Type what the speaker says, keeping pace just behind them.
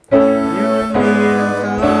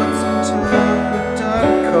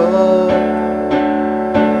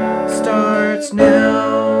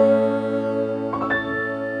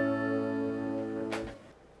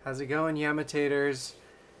on Yamitators.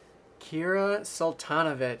 Kira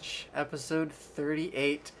Sultanovich, episode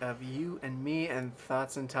 38 of You and Me and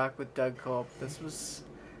Thoughts and Talk with Doug Culp. This was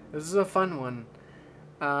a fun one.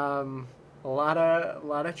 A lot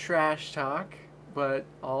of trash talk, but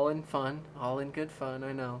all in fun, all in good fun.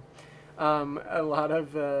 I know. A lot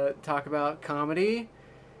of talk about comedy.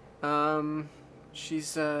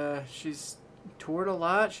 She's toured a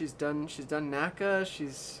lot. She's done NACA.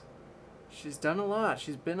 She's done a lot.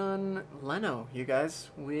 She's been on Leno, you guys.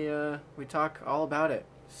 We talk all about it.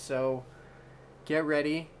 So get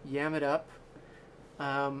ready, yam it up.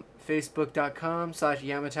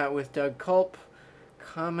 Facebook.com/Yamatat with Doug Culp.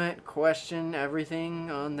 Comment, question, everything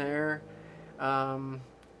on there.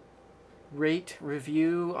 Rate,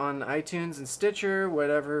 review on iTunes and Stitcher,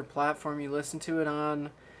 whatever platform you listen to it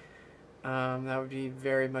on. That would be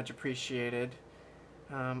very much appreciated.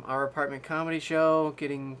 Our apartment comedy show,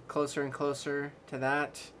 getting closer and closer to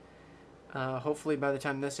that. Hopefully by the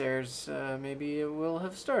time this airs, maybe it will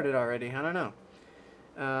have started already. I don't know.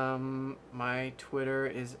 My Twitter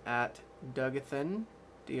is at Dougathan,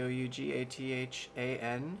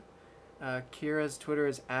 Dougathan. Kira's Twitter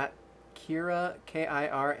is at Kira,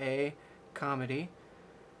 Kira Comedy.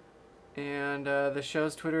 And the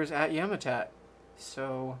show's Twitter is at Yamatat.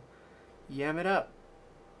 So, yam it up.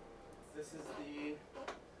 This is the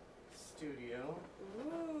studio.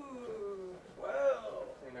 Ooh, whoa.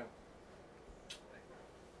 I know.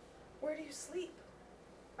 Where do you sleep?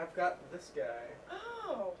 I've got this guy.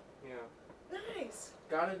 Oh, Yeah. nice.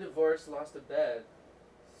 Got a divorce, lost a bed.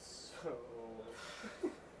 So.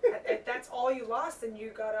 If that's all you lost, then you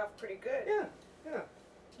got off pretty good. Yeah.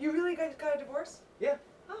 You really got a divorce? Yeah.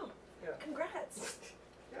 Oh, Yeah. congrats.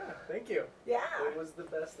 Yeah, thank you. Yeah. It was the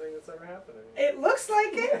best thing that's ever happened to me. It looks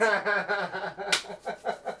like it.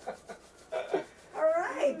 All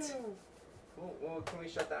right. Well, can we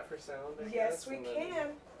shut that for sound? I Yes, guess, we and then- can.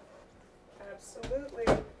 Absolutely.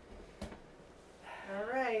 All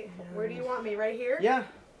right. Where do you want me? Right here? Yeah.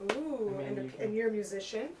 Ooh, I mean, and you're a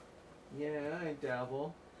musician. Yeah, I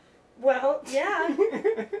dabble. Well, yeah.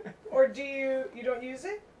 Or do you don't use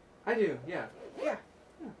it? I do, yeah. Yeah.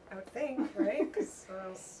 I would think, right? 'Cause or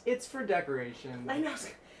else... It's for decoration. I know.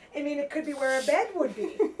 I mean, it could be where a bed would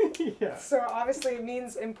be. Yeah. So obviously it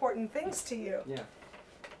means important things to you. Yeah.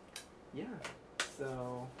 Yeah.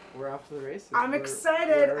 So we're off to the races. I'm Where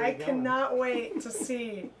excited. are we I going? cannot wait to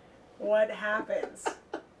see what happens.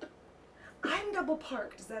 I'm double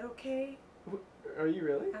parked. Is that okay? Are you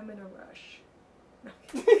really? I'm in a rush.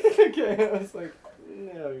 Okay, I was like,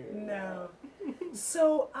 no, you're No.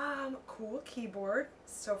 So, cool keyboard.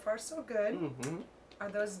 So far, so good. Mm-hmm. Are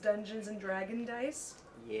those Dungeons and Dragon dice?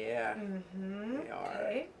 Yeah. Mm-hmm. They are.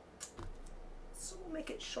 Okay. So we'll make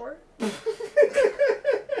it short.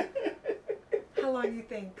 How long do you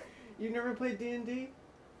think? You never played D&D?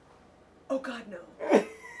 Oh God, no.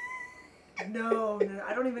 No.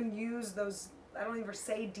 I don't even use those. I don't even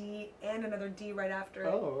say D and another D right after it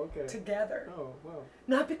Oh, okay. together. Oh, wow.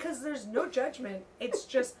 Not because there's no judgment. It's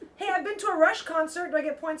just, hey, I've been to a Rush concert. Do I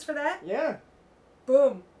get points for that? Yeah.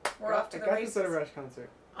 Boom. We're off to the I got races. this at a Rush concert.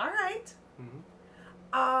 All right. Mm-hmm.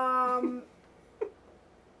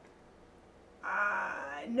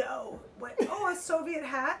 No. What? Oh, a Soviet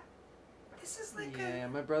hat? This is like Yeah,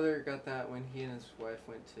 my brother got that when he and his wife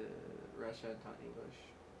went to Russia and taught English.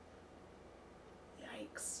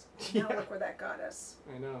 Yikes. Yeah. Now look where that got us.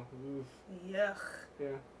 I know. Oof. Yuck. Yeah.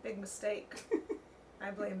 Big mistake.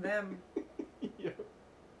 I blame them. Yep.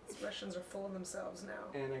 These Russians are full of themselves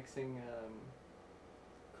now. Annexing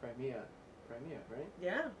Crimea. Crimea, right?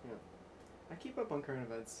 Yeah. I keep up on current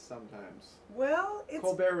events sometimes. Well, it's...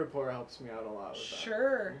 Colbert Report helps me out a lot with that.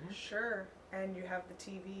 Sure, Mhm. sure. And you have the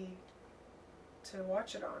TV to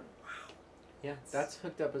watch it on. Wow. Yeah, that's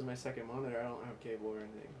hooked up as my second monitor. I don't have cable or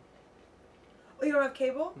anything. Oh, you don't have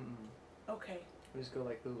cable? Mm-mm. Okay. I just go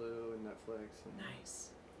like Hulu and Netflix. And Nice.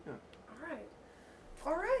 Yeah. All right.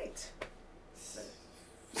 All right.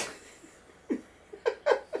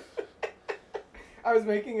 I was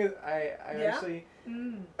making I Yeah? actually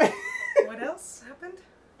Mm. What else happened?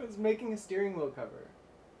 I was making a steering wheel cover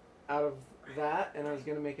out of that, and I was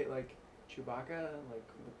gonna make it like Chewbacca, like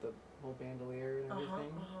with the whole bandolier and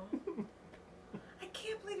everything. I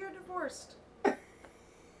can't believe you're divorced.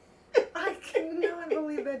 I cannot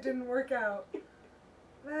believe that didn't work out.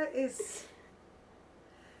 That is...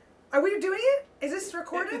 Are we doing it? Is this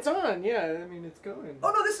recorded? It's on, yeah. I mean, it's going.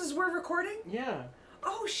 Oh no, we're recording? Yeah.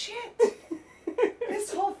 Oh shit.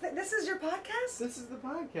 This is your podcast? This is the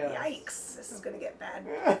podcast. Yikes. This is going to get bad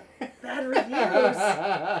reviews.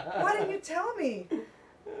 Why didn't you tell me?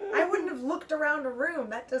 I wouldn't have looked around a room.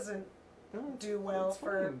 That doesn't... No, do well it's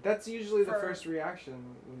for fine. That's usually the for- first reaction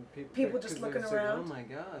when people. People just 'cause they're looking like, around? oh my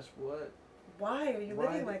gosh, what? why are you Why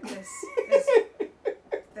living did- like this? Is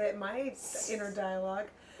that my inner dialogue?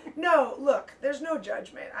 No, look, there's no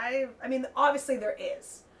judgment. I mean, obviously there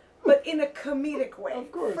is, but in a comedic way.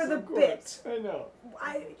 Of course, for the of course. bit. I know.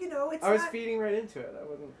 It's I was not. feeding right into it. I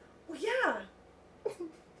wasn't. Well, yeah.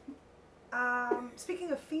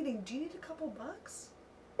 Speaking of feeding, do you need a couple bucks?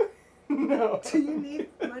 No. Do you need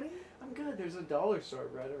money? I'm good. There's a dollar store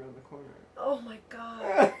right around the corner. Oh my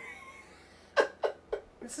god.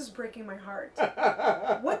 This is breaking my heart.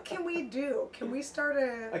 What can we do? Can we start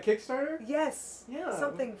A Kickstarter? Yes. Yeah.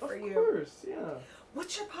 Something for you. Of course, yeah.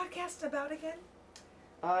 What's your podcast about again?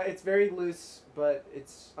 It's very loose, but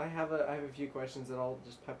I have a few questions that I'll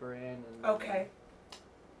just pepper in and. Okay.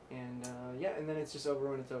 And and then it's just over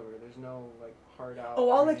when it's over. There's no like hard out. Oh,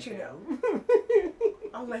 I'll or let you anything.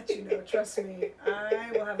 I'll let you know. Trust me.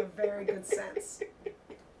 I will have a very good sense.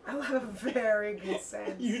 I will have a very good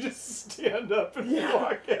sense. You just stand up and Yeah.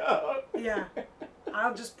 walk out. Yeah.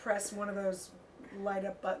 I'll just press one of those light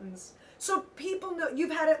up buttons. So people know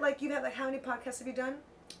you've had how many podcasts have you done?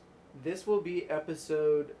 This will be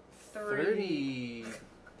episode 30.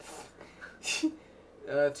 30.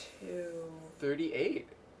 2. 38.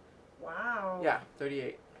 Wow. Yeah,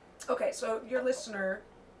 38. Okay, so your listener,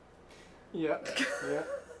 Yeah. Yeah.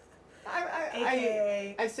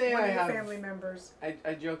 aka I say one I of your have. family members.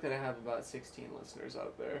 I joke that I have about 16 listeners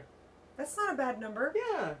out there. That's not a bad number.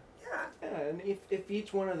 Yeah. Yeah. Yeah, and if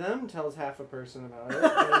each one of them tells half a person about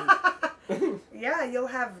it, Yeah, you'll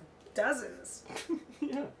have dozens. then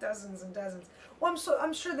yeah. Dozens and dozens. Well,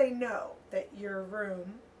 I'm sure they know that your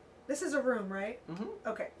room. This is a room, right? Mm-hmm.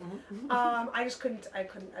 Okay. Mm-hmm. I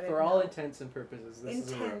didn't For all know. intents and purposes, this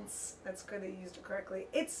is a room. Intense. That's good that you used it correctly.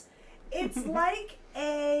 It's like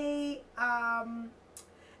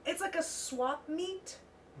it's like a swap meet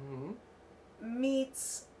Mm-hmm.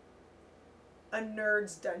 meets a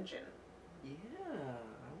nerd's dungeon. Yeah,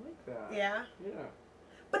 I like that. Yeah. Yeah.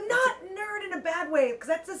 But not nerd in a bad way,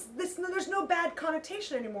 because there's no bad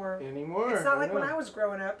connotation anymore. Anymore. It's not like know. when I was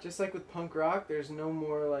growing up. Just like with punk rock, there's no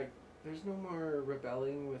more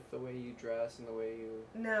rebelling with the way you dress and the way you.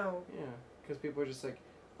 No. Yeah, because people are just like,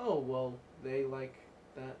 oh well, they like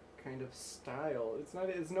that kind of style. It's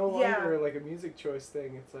no longer like a music choice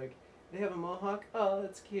thing. It's like they have a mohawk. Oh,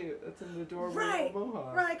 that's cute. That's an adorable Right.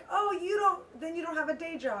 mohawk. We're like, oh, you don't have a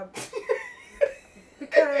day job.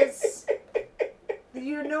 Because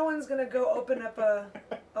no one's gonna go open up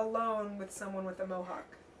a loan with someone with a mohawk.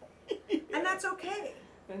 And that's okay.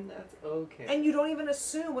 And that's okay. And you don't even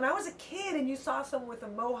assume. When I was a kid and you saw someone with a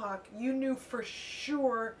mohawk, you knew for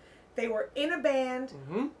sure they were in a band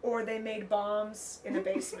Mm-hmm. or they made bombs in a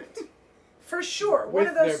basement. For sure. With One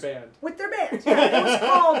of those their band. With their band.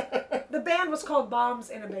 Yeah, the band was called Bombs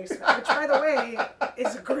in a Basement, which by the way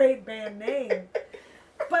is a great band name.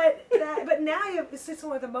 But now you see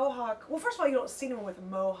someone with a mohawk. Well, first of all, you don't see anyone with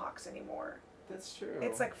mohawks anymore. That's true.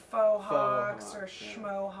 It's like faux hawks or hawk, yeah.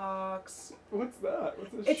 schmohawks. What's that?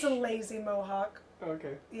 It's a lazy mohawk.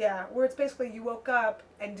 Okay. Yeah, where it's basically you woke up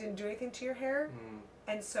and didn't do anything to your hair, Mm.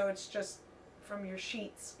 and so it's just from your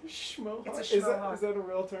sheets. Schmohawk. It's a Is schmohawk. that a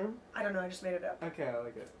real term? I don't know, I just made it up. Okay, I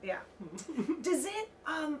like it. Yeah. Does it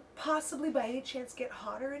possibly by any chance get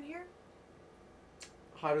hotter in here?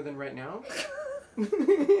 Hotter than right now?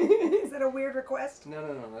 Is that a weird request? No,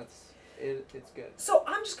 it's good. So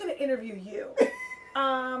I'm just going to interview you.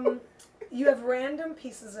 You have random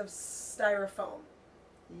pieces of styrofoam.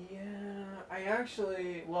 Yeah, I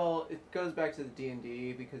actually, well, it goes back to the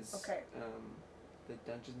D&D because Okay. the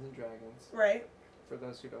Dungeons and Dragons, Right? for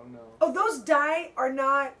those who don't know. Oh, those die are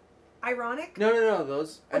not ironic? No,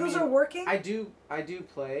 those. Oh, those are working? I do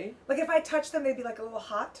play. Like if I touch them, they'd be like a little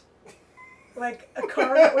hot? Like a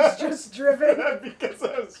car that was just driven? Because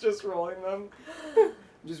I was just rolling them. I'm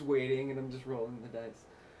just waiting and I'm just rolling the dice.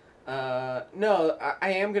 No,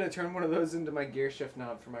 I am going to turn one of those into my gear shift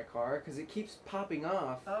knob for my car because it keeps popping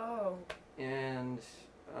off. Oh. And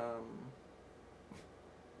I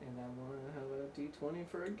want to have a D20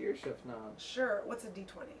 for a gear shift knob. Sure. What's a D20?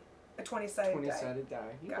 A 20-sided die? 20-sided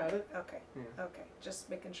die. You got it. Okay. Yeah. Okay. Just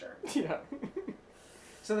making sure. Yeah.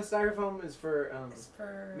 So the styrofoam is for It's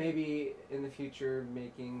for... maybe in the future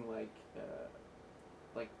making like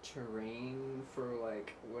terrain for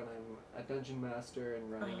like when I'm a dungeon master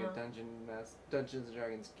and running a Dungeons and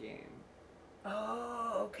Dragons game.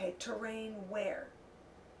 Oh, okay. Terrain where?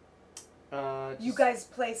 Just, You guys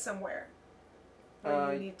play somewhere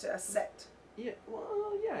where you Uh, need to set. Yeah.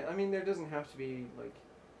 Well, yeah. I mean, there doesn't have to be like,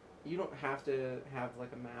 you don't have to have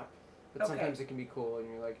like a map, but Okay. sometimes it can be cool, and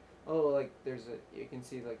you're like, oh, like you can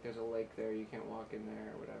see like there's a lake there, you can't walk in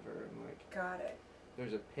there or whatever, and like Got it.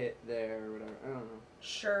 there's a pit there or whatever. I don't know.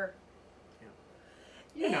 Sure.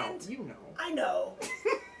 You And know. I know.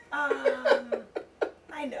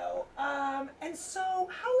 I know. And so,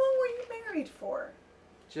 how long were you married for?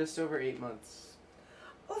 Just over 8 months.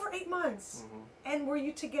 Over 8 months. Mm-hmm. And were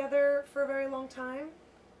you together for a very long time?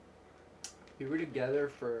 We were together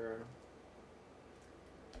for.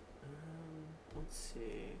 Let's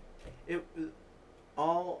see. It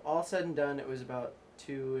all said and done. It was about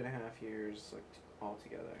 2.5 years, like all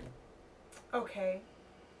together. Okay.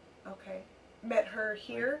 Okay. Met her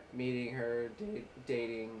here? Like, meeting her,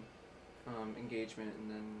 dating, engagement,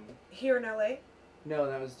 and then. Here in LA? No,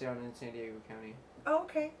 that was down in San Diego County. Oh,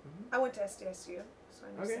 okay. Mm-hmm. I went to SDSU, so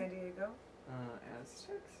I know Okay. San Diego.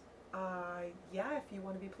 Aztecs. Yeah, if you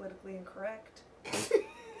want to be politically incorrect.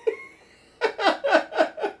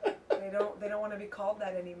 They don't want to be called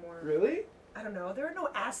that anymore. Really? I don't know. There are no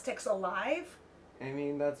Aztecs alive. I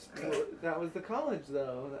mean, that was the college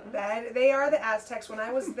though. That they are the Aztecs. When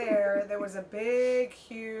I was there, there was a big,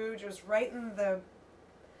 huge. It was right in the.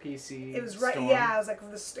 PC. It was right. storm. Yeah, it was like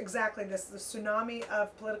this exactly this the tsunami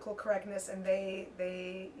of political correctness, and they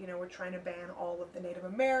were trying to ban all of the Native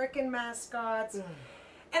American mascots.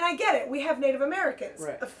 And I get it. We have Native Americans,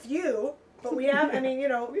 Right. a few, but we have. I mean, We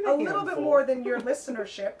have a a little bit handful. more than your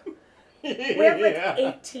listenership. We have like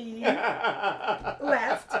 18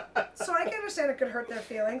 left, so I can understand it could hurt their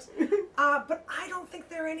feelings. But I don't think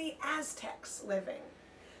there are any Aztecs living.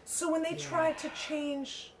 So when they tried to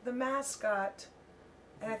change the mascot,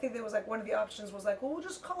 and I think there was like one of the options was like, well, we'll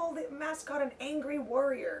just call the mascot an angry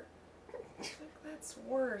warrior. Like, that's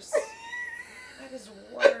worse. That is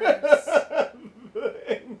worse.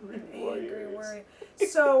 Angry Angry warrior.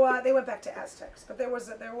 So they went back to Aztecs, but there was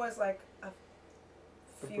like a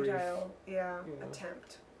futile,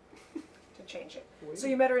 attempt to change it. So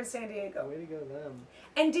you met her in San Diego. Way to go them.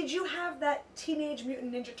 And did you have that Teenage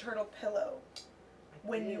Mutant Ninja Turtle pillow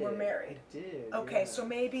when you were married? I did. Okay, yeah. so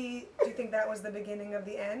maybe, do you think that was the beginning of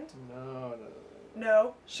the end? No.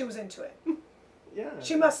 No, she was into it. Yeah.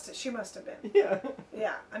 She must have been. Yeah.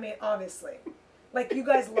 Yeah, I mean, obviously. Like, you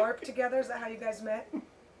guys LARP together? Is that how you guys met?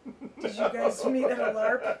 Did you guys meet at a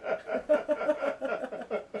LARP?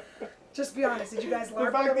 Just be honest, did you guys LARP The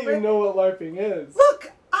a fact little that bit? you know what LARPing is.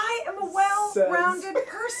 Look, I am a well-rounded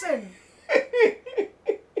person.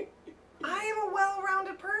 I am a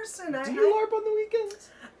well-rounded person. Do you LARP on the weekends?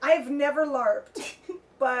 I've never LARPed,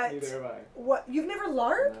 but Neither have I. what? You've never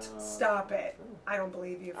LARPed? No. Stop it! I don't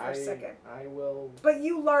believe you for a second. I will. But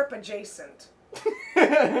you LARP adjacent,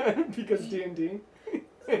 Because D&D.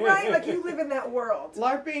 right? Like you live in that world.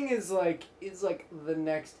 LARPing is like the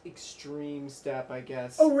next extreme step, I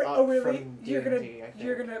guess. Oh, up really? From You're D&D,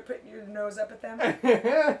 gonna put your nose up at them?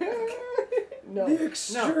 No. The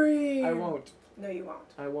extreme. No, I won't. No, you won't.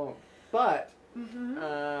 I won't. But Mm-hmm.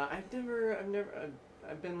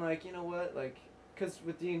 I've been like, you know what, like, because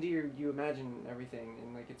with D&D you imagine everything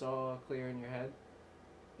and like it's all clear in your head,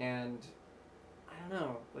 and I don't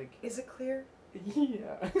know, like. Is it clear?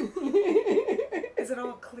 Yeah. Is it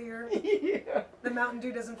all clear? Yeah. The Mountain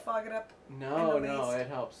Dew doesn't fog it up? No, In the least. it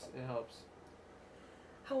helps. It helps.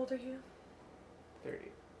 How old are you? 30.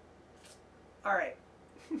 All right.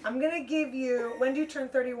 I'm gonna give you. When do you turn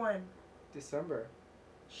 31? December.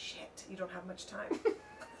 Shit, you don't have much time.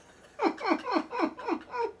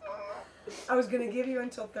 I was gonna give you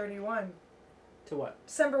until 31. To what?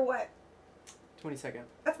 December what? 22nd.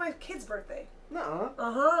 That's my kid's birthday. Nuh-uh.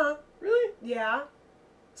 Uh-huh. Really? Yeah.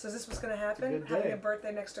 So is this what's gonna happen? good Having day. a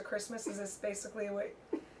birthday next to Christmas? Is this basically what?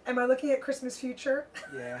 Am I looking at Christmas future?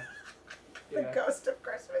 Yeah. The Yeah. ghost of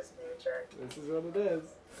Christmas future. This is what it is.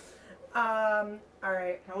 All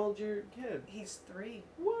right. How old's your kid? He's 3.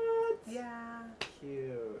 What? Yeah.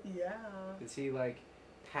 Cute. Yeah. Is he like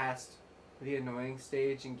past the annoying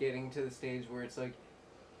stage and getting to the stage where it's like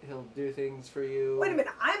he'll do things for you? Wait a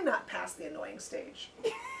minute. I'm not past the annoying stage.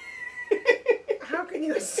 How can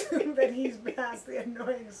you assume that he's past the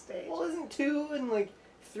annoying stage? Well, isn't 2 and like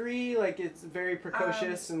 3 like it's very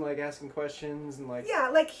precocious and like asking questions and like Yeah,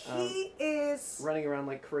 like he is. running around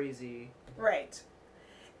like crazy? Right.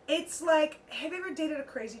 It's like, have you ever dated a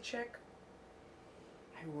crazy chick?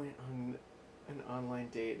 I went on an online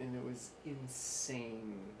date and it was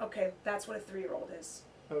insane. Okay, that's what a 3-year-old is.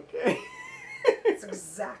 Okay. It's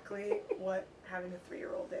exactly what having a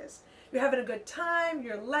 3-year-old is. You're having a good time,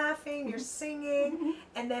 you're laughing, you're singing,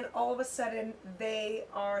 and then all of a sudden they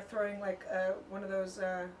are throwing like one of those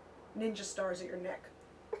ninja stars at your neck.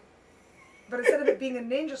 But instead of it being a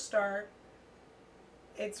ninja star,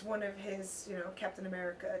 it's one of his, Captain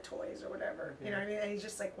America toys or whatever. You know what I mean? And he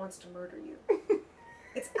just like wants to murder you.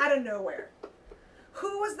 It's out of nowhere.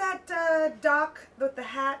 Who was that doc with the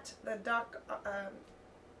hat? The doc.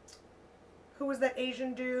 Who was that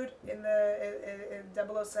Asian dude in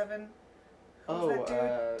the 007? Who was that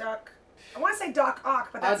dude? Doc. I want to say Doc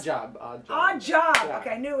Ock, but that's... Odd Job. Odd Job. Yeah.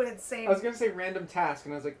 Okay, I knew it had the same... I was going to say Random Task,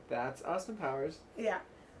 and I was like, that's Austin Powers. Yeah.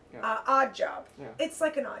 Yeah. Odd Job. Yeah. It's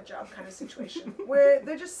like an Odd Job kind of situation where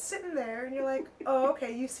they're just sitting there and you're like, oh,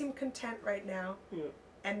 okay, you seem content right now. Yeah.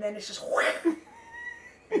 And then it's just... and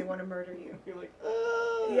they want to murder you. You're like,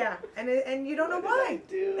 Yeah, and you don't know why. What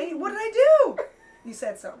did I do? And what did I do? You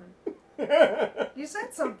said something. You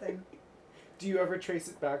said something. Do you ever trace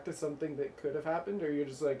it back to something that could have happened, or you're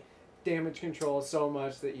just like damage control so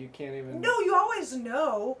much that you can't even? No, you always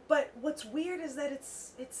know. But what's weird is that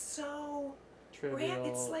it's so Trivial.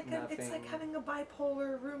 it's like nothing. it's like having a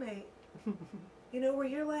bipolar roommate. Where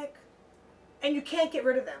you're like, and you can't get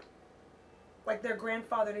rid of them. Like they're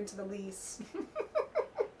grandfathered into the lease.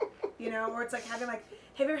 Or it's like having like,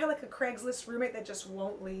 have you ever had like a Craigslist roommate that just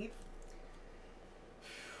won't leave?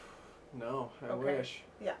 No, I Okay. wish.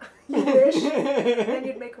 Yeah, you wish. Then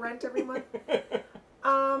you'd make rent every month.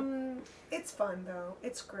 It's fun though.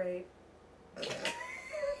 It's great.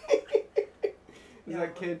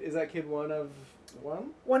 Is that kid one of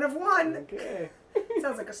one? One of one. Okay.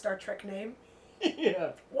 Sounds like a Star Trek name.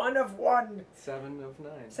 Yeah. One of one. 7 of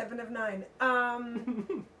 9. 7 of 9.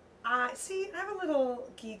 See, I have a little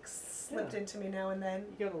geek slipped into me now and then.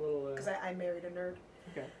 You got a little. Because I married a nerd.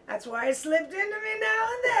 Okay. That's why it slipped into me now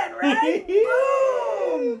and then, right?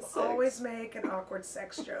 Boom! Sex. Always make an awkward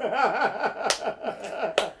sex joke.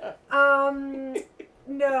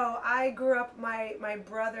 No, I grew up, my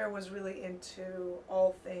brother was really into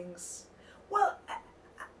all things. Well,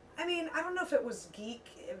 I mean, I don't know if it was geek,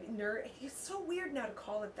 nerd. It's so weird now to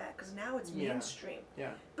call it that because now it's mainstream.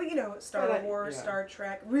 Yeah. But Star Wars, Star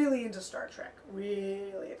Trek, really into Star Trek.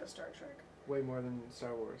 Really into Star Trek. Way more than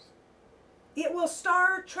Star Wars. Yeah, well,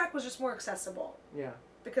 Star Trek was just more accessible. Yeah.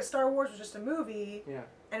 Because Star Wars was just a movie. Yeah.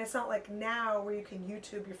 And it's not like now where you can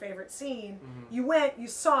YouTube your favorite scene. Mm-hmm. You went, you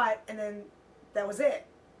saw it, and then that was it.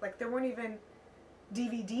 Like, there weren't even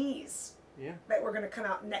DVDs that were going to come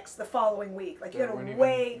out the following week. Like, you had to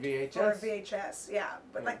wait for VHS. Yeah.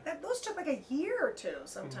 But, those took, like, a year or two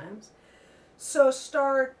sometimes. Mm-hmm. So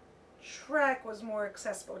Star Trek was more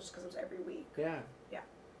accessible just because it was every week. Yeah. Yeah.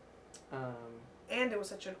 And it was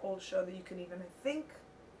such an old show that you can even, I think,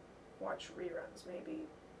 watch reruns. Maybe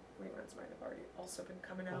reruns might have already also been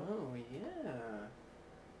coming out. Oh, yeah.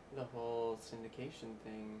 The whole syndication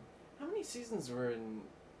thing. How many seasons were in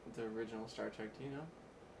the original Star Trek, do you know?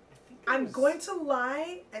 I'm going to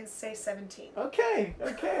lie and say 17. Okay.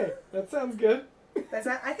 That sounds good.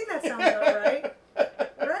 I think that sounds about right.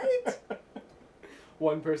 Right?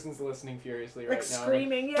 One person's listening furiously right now.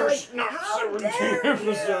 Screaming, There's like, not how 17 dare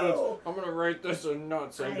episodes. you? I'm going to write this and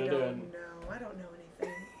not send it in. I don't know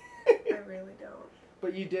anything. I really don't.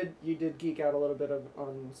 But you did geek out a little bit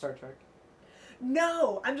on Star Trek.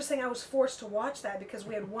 No, I'm just saying I was forced to watch that because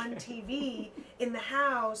we had one TV in the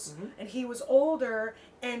house, and he was older,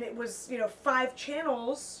 and it was 5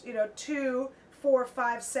 channels, 2, 4,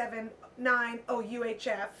 5, 7, 9,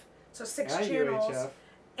 UHF, so 6 channels, UHF.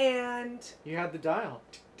 And you had the dial.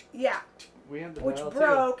 Yeah, we had the which dial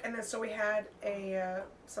broke, too. and then so we had a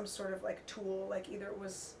some sort of like tool, like either it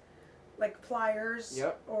was like pliers,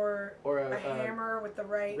 or a hammer with the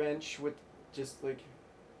right wrench with just like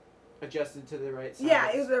adjusted to the right size. Yeah,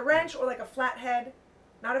 it was a wrench or like a flathead,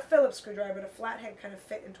 not a Phillips screwdriver, but a flathead kind of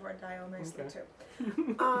fit into our dial nicely too.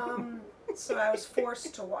 So I was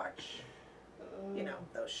forced to watch,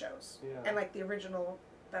 those shows, and like the original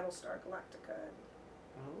Battlestar Galactica.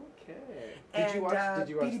 Okay. And, Did you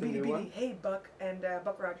watch the new one? Hey, Buck and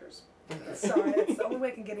Buck Rogers. Sorry, that's the only way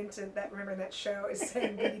I can get into that. Remembering that show is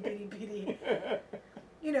saying beady, beady, beady.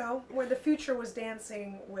 Where the future was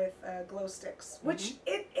dancing with glow sticks, which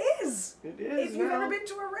it is. It is. If you've ever been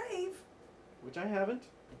to a rave, which I haven't,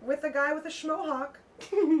 with a guy with a schmohawk,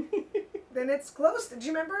 then it's glow stick. Do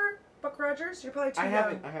you remember Buck Rogers? You're probably too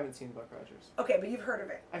young. I haven't seen Buck Rogers. Okay, but you've heard of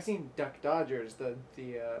it. I've seen Duck Dodgers, the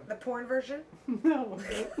porn version. No.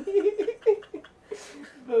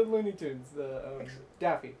 The Looney Tunes, the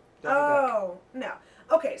Daffy. Oh, no.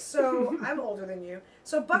 Okay, so I'm older than you.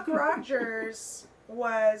 So Buck Rogers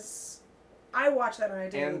I watched that on a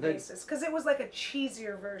daily basis because it was like a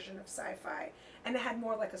cheesier version of sci-fi, and it had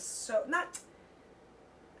more like a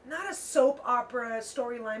not a soap opera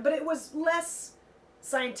storyline, but it was less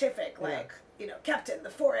scientific. Like Captain, the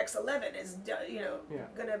 4X11 is, Yeah.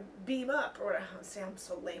 gonna beam up, or whatever. See, I'm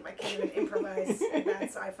so lame. I can't even improvise that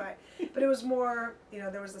sci-fi. But it was more,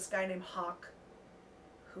 there was this guy named Hawk,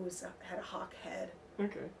 who had a hawk head.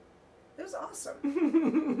 Okay. It was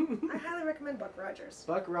awesome. I highly recommend Buck Rogers.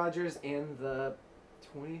 Buck Rogers and the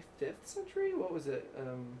 25th century? What was it?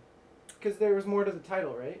 Because there was more to the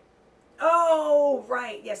title, right? Oh,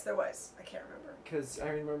 right. Yes, there was. I can't remember. Because I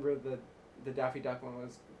remember the Daffy Duck one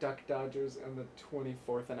was Duck Dodgers and the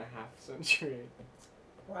 24th and a half century.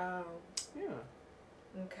 Wow. Yeah.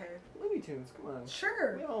 Okay. Looney Tunes, come on.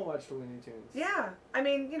 Sure. We all watched the Looney Tunes. Yeah. I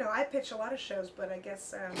mean, I pitch a lot of shows, but I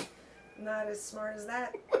guess not as smart as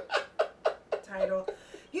that title.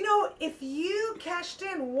 If you cashed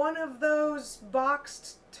in one of those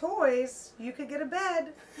boxed toys, you could get a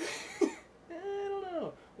bed. I don't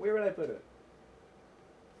know. Where would I put it?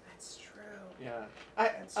 That's true. Yeah.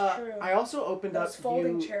 That's true. I also opened Those up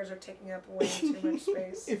folding chairs are taking up way too much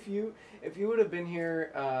space. If you would have been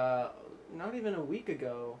here not even a week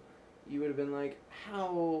ago, you would have been like,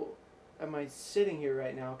 how am I sitting here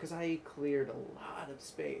right now? Because I cleared a lot of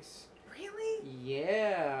space. Really?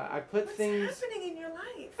 Yeah, I put What's things. happening in your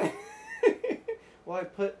life? Well,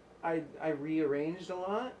 I rearranged a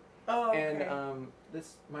lot. Oh, okay. And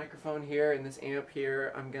this microphone here and this amp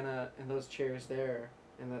here, and those chairs there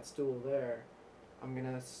and that stool there, I'm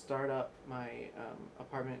gonna start up my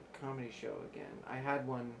apartment comedy show again. I had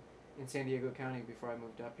one in San Diego County before I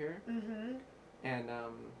moved up here, Mm-hmm. and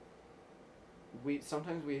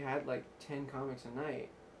sometimes we had like 10 comics a night,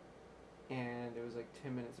 and it was like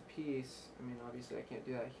 10 minutes a piece. I mean, obviously I can't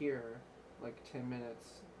do that here, like 10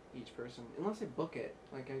 minutes each person, unless I book it.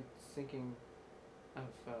 Like I was thinking of,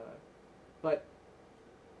 but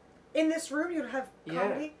In this room, you'd have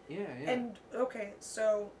comedy? yeah. And, okay,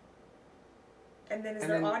 so... And then is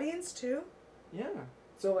And there then- audience, too? Yeah.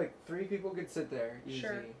 So like 3 people could sit there easy.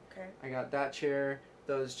 Sure. Okay. I got that chair,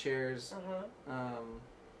 those chairs. Uh-huh.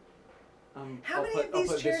 How I'll many put- of I'll these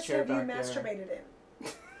put this chairs chair have you back there. masturbated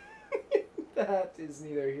in? That is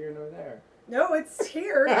neither here nor there. No, it's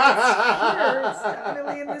here. It's here. It's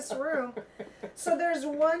definitely in this room. So there's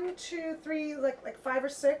 1, 2, 3, like 5 or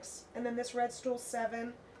 6, and then this red stool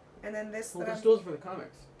 7, and then this. Well, that the I'm- stools for the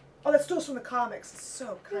comics. Oh, that stool's from the comics. It's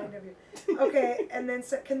so kind of you. Okay, and then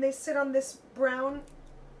can they sit on this brown?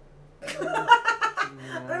 I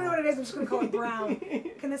don't know what it is. I'm just gonna call it brown.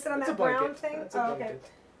 Can they sit on It's a that brown blanket. thing? That's a Oh, okay.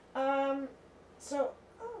 blanket. So,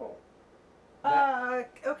 That-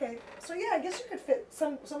 okay. So yeah, I guess you could fit.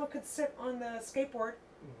 Someone could sit on the skateboard.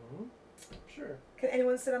 Mm-hmm. Sure. Can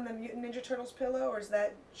anyone sit on the Mutant Ninja Turtles pillow, or is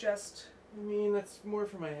that just? I mean, that's more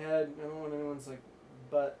for my head. I don't want anyone's like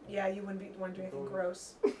butt. Yeah, you wouldn't want to do anything Don't.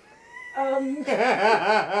 gross. I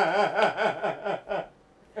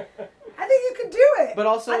think you could do it. But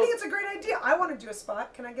also, I think it's a great idea. I want to do a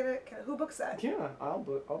spot. Can I get it? Who books that? yeah, I'll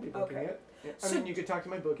be booking Okay. it. Yeah. I So- mean, you could talk to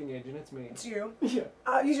my booking agent. It's me. It's you. Yeah.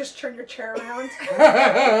 You just turn your chair around,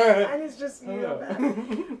 and it's just you.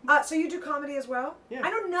 Oh. So you do comedy as well? Yeah. I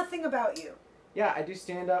know nothing about you. Yeah, I do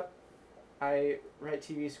stand up. I write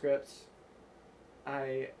TV scripts.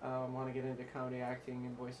 I want to get into comedy acting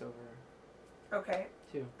and voiceover Okay.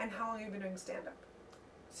 too. And how long have you been doing stand-up?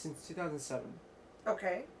 Since 2007.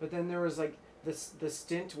 Okay. But then there was like the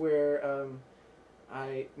stint where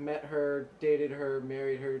I met her, dated her,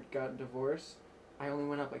 married her, got divorced. I only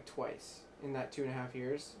went up like twice in that 2.5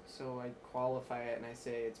 years. So I qualify it and I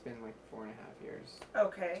say it's been like 4.5 years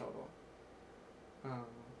Okay. total.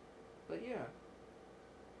 But yeah.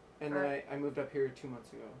 And then I moved up here 2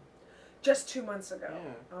 months ago. Just 2 months ago.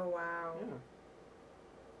 Yeah. Oh wow. Yeah.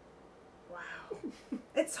 Wow.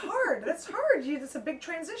 It's hard. That's hard. It's a big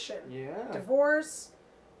transition. Yeah. Divorce.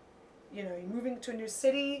 You're moving to a new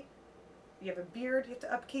city. You have a beard you have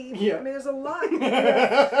to upkeep. Yeah. I mean, there's a lot you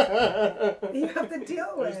have to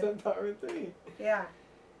deal There's with. that power of 3. Yeah.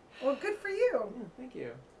 Well, good for you. Yeah, thank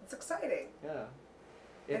you. It's exciting. Yeah.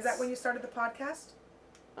 Is that when you started the podcast?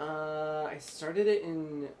 I started it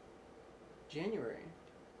in January.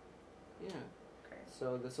 Yeah. Okay.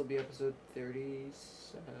 So this will be episode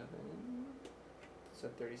 37.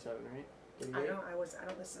 Said 37, right? 38? I know. I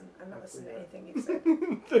don't listen. I'm not I listening to forgot. anything you've said.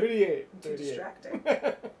 38. I'm too distracting.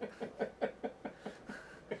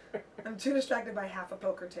 I'm too distracted by half a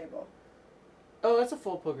poker table. Oh, that's a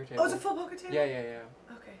full poker table. Oh, it's a full poker table? Yeah.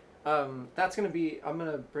 Okay. That's gonna be. I'm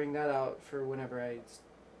gonna bring that out for whenever I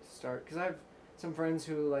start, because I have some friends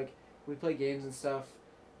who like we play games and stuff,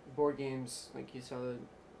 board games. Like you saw the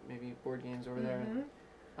maybe board games over there. Mhm.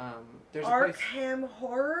 There's a place, Arkham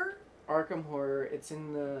Horror? Arkham Horror. It's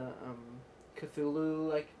in the Cthulhu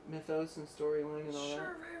like mythos and storyline and all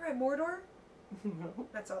Sure, right. Mordor? No.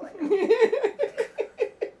 That's all I know.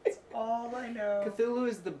 That's all I know. Cthulhu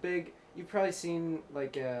is the big. You've probably seen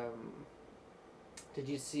like. Did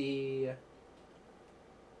you see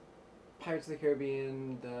Pirates of the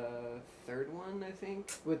Caribbean, the third one, I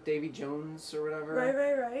think, with Davy Jones or whatever?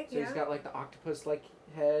 Right. So he's got like the octopus-like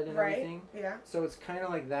head and everything. Yeah. So it's kind of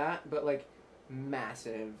like that, but like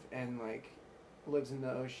massive and like lives in the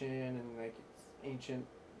ocean and like it's ancient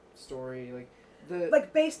story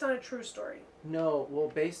Like based on a true story. No, well,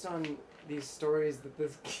 based on these stories that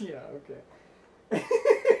this okay.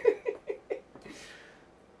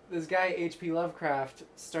 This guy H.P. Lovecraft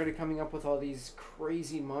started coming up with all these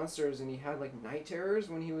crazy monsters, and he had like night terrors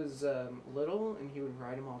when he was little, and he would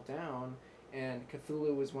write them all down. And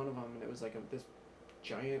Cthulhu was one of them, and it was like this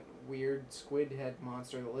giant weird squid head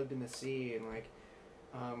monster that lived in the sea and like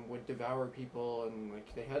would devour people, and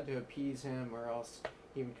like they had to appease him or else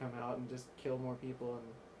he would come out and just kill more people.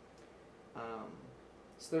 And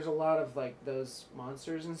so there's a lot of like those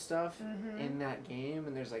monsters and stuff in that game,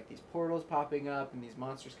 and there's like these portals popping up and these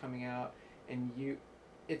monsters coming out, and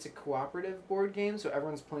it's a cooperative board game, so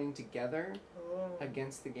everyone's playing together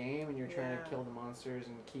against the game, and you're trying to kill the monsters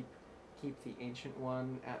and keep the ancient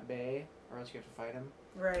one at bay, or else you have to fight him.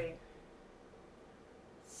 Right.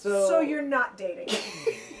 So you're not dating,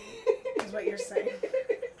 is what you're saying.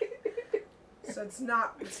 So it's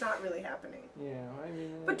not really happening. Yeah, I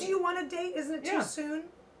mean. But do you want to date? Isn't it too soon?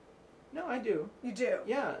 No, I do. You do?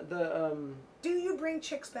 Yeah, Do you bring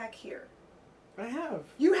chicks back here? I have.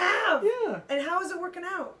 You have? Yeah. And how is it working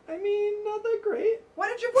out? I mean, not that great. Why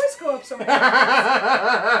did your voice go up so much?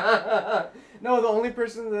 No, the only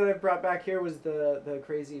person that I brought back here was the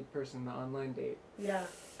crazy person, the online date. Yeah.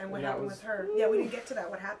 And what happened with her? Ooh. Yeah, we didn't get to that.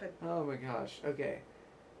 What happened? Oh my gosh. Okay.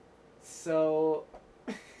 So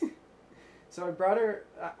so I brought her,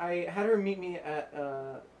 I had her meet me at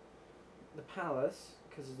the Palace,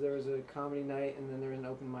 because there was a comedy night and then there was an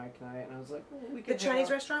open mic night, and I was like, well, we could The Chinese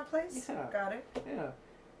restaurant place? Yeah. Got it. Yeah.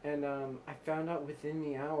 And I found out within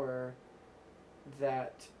the hour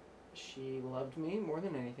that she loved me more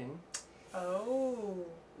than anything. Oh.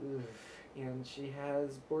 Oof. And she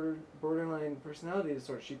has borderline personality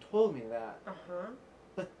disorder. She told me that. Uh-huh.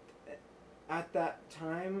 But at that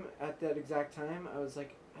exact time, I was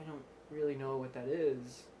like, I don't really know what that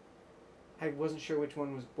is. I wasn't sure which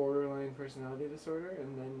one was borderline personality disorder,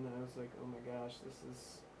 and then I was like, oh my gosh, this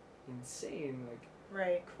is insane, like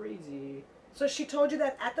Right. crazy. So she told you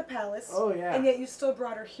that at the Palace. Oh yeah. And yet you still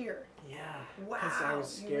brought her here. Yeah. Wow. I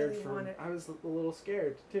was scared I was a little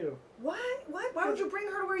scared too. What? Why would you bring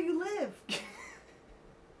her to where you live?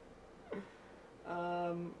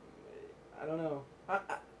 I don't know.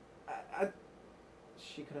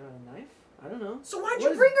 She could have had a knife. I don't know. So why'd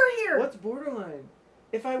you bring her here? What's borderline?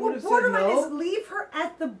 If I would have said borderline no, is leave her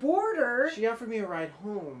at the border. she offered me a ride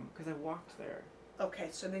home because I walked there. Okay,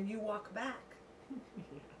 so then you walk back.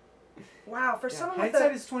 Wow, for someone with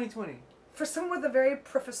hindsight is 20/20. For someone with a very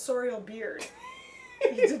professorial beard,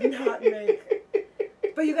 you did not make.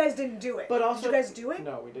 But you guys didn't do it. But also, did you guys do it?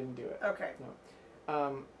 No, we didn't do it. Okay.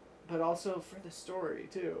 No. But also for the story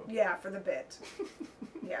too. Yeah, for the bit.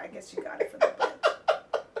 Yeah, I guess you got it for the bit.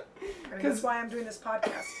 I mean, that's why I'm doing this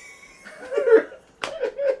podcast.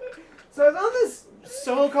 So I was on this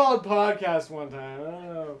so-called podcast one time. I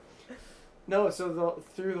don't know. No, so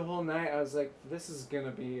through the whole night, I was like, "This is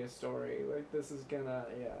gonna be a story. Like, this is gonna,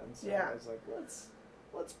 yeah." And so I was like,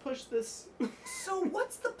 "Let's push this." So,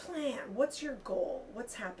 what's the plan? What's your goal?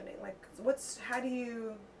 What's happening? Like, how do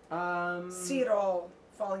you see it all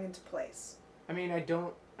falling into place? I mean, I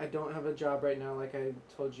don't have a job right now, like I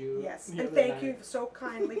told you. Yes, and thank you so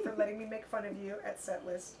kindly for letting me make fun of you at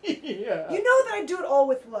Setlist. Yeah. You know that I do it all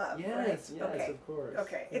with love, yes, right? Yes, okay. Of course.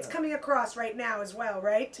 Okay, yeah. It's coming across right now as well,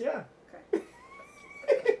 right? Yeah. Okay.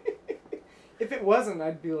 If it wasn't,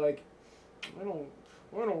 I'd be like, I don't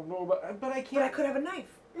know, but I can't. But I could have a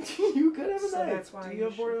knife. You could have a So knife. that's why Do you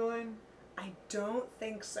have borderline? I don't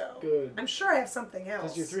think so. Good. I'm sure I have something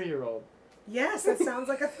else. Because you're 3-year-old. Yes, that sounds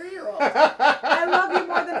like a 3-year-old. I love you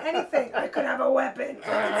more than anything. I could have a weapon.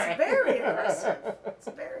 It's very aggressive. It's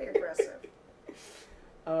very aggressive.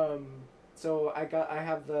 So I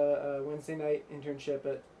have the Wednesday night internship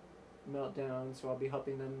at Meltdown, so I'll be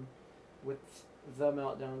helping them with the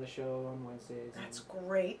Meltdown, the show on Wednesdays. That's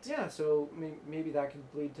great. Yeah, so maybe that could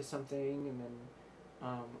lead to something, and then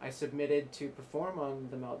I submitted to perform on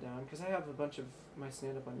the Meltdown because I have a bunch of my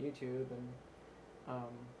stand-up on YouTube,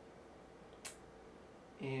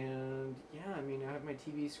 and yeah, I mean, I have my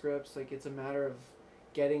TV scripts. Like, it's a matter of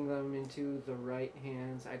getting them into the right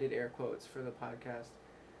hands. I did air quotes for the podcast.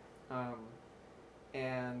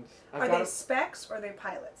 And Are they specs or are they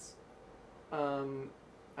pilots?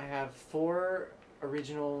 I have 4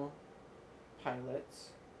 original pilots.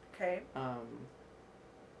 Okay.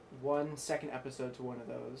 1 second episode to one of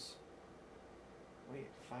those. Wait,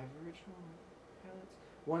 5 original pilots?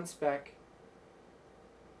 1 spec.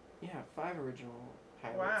 Yeah, 5 original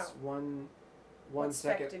pilots. Wow. One What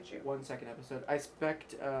spec second. did you? 1 second episode. I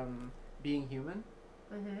spec'd Being Human.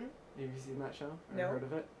 Mm-hmm. Have you seen that show? Or No. heard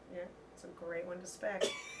of it? Yeah, it's a great one to spec.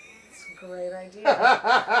 It's a great idea.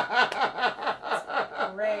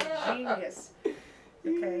 Great genius.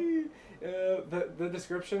 Okay. The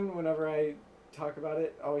description, whenever I talk about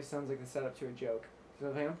it, always sounds like the setup to a joke. So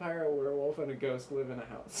a vampire, a werewolf, and a ghost live in a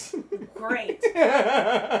house. Great.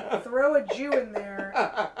 Throw a Jew in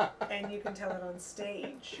there, and you can tell it on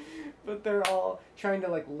stage. But they're all trying to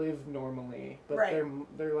like live normally, but Right.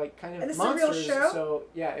 they're like kind of And this is a real monsters. show? So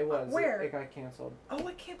yeah, it was. Where? It got canceled. Oh,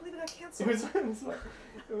 I can't believe it got It canceled.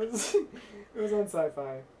 was. It was on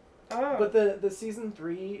Sci-Fi. Oh. But the season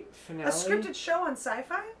 3 finale. A scripted show on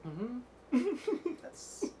Sci-Fi? Mm-hmm.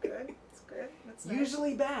 That's good. That's good. That's nice.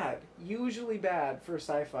 Usually bad for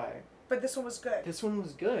Sci-Fi. But this one was good. This one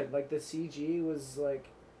was good. Like the CG was like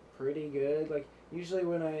pretty good. Like usually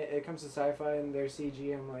when it comes to Sci-Fi and their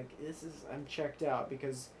CG, I'm like, I'm checked out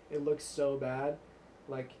because it looks so bad.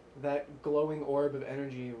 Like that glowing orb of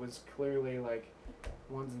energy was clearly like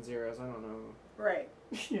ones and zeros. I don't know. Right.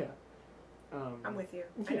 Yeah. I'm with you.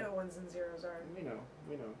 I know what ones and zeros are. We know.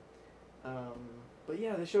 But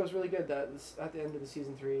yeah, the show was really good. At the end of the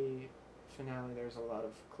season 3 finale, there's a lot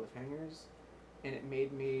of cliffhangers, and it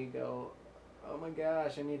made me go, "Oh my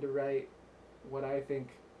gosh, I need to write what I think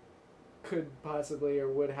could possibly or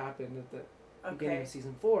would happen at the beginning Okay. of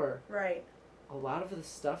season 4." Right. A lot of the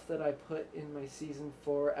stuff that I put in my season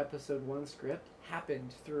 4 episode 1 script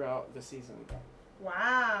happened throughout the season.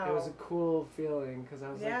 Wow. It was a cool feeling because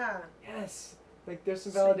I was like, Yeah. yes, like there's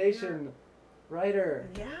some So validation. Writer.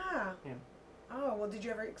 Yeah. Yeah. Oh, well, did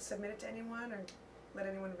you ever submit it to anyone or let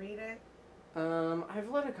anyone read it? I've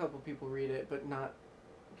let a couple people read it, but not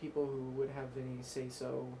people who would have any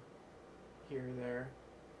say-so here or there.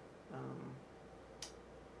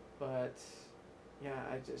 But yeah,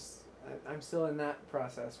 I'm still in that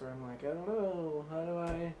process where I'm like, I don't know,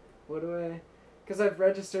 what do I, because I've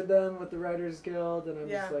registered them with the Writers Guild, and I'm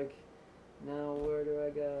just like, now where do I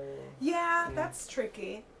go? Yeah, that's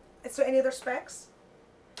tricky. So any other specs?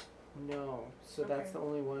 No, so that's Okay. the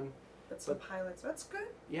only one. That's some pilots. That's good.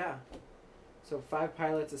 Yeah. So 5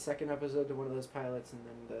 pilots, a second episode to one of those pilots, and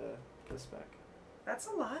then the spec. That's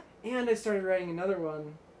a lot. And I started writing another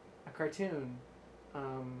one, a cartoon. I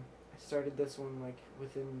started this one like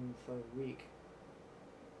within the week.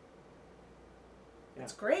 Yeah.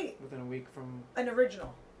 That's great. Within a week from. An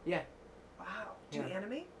original. Yeah. Wow. Do you Yeah.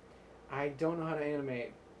 animate? I don't know how to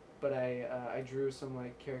animate, but I drew some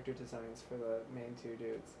like character designs for the main 2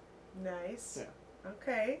 dudes. Nice. Yeah.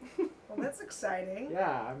 Okay. Well, that's exciting.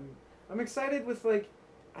 Yeah, I'm excited with like,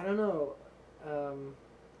 I don't know,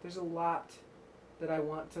 there's a lot that I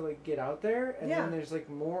want to like get out there, and Yeah. then there's like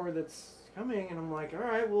more that's coming, and I'm like, all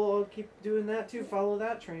right, well, I'll keep doing that too, follow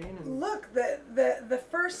that train. And Look, the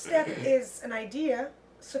first step is an idea.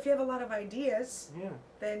 So if you have a lot of ideas, yeah.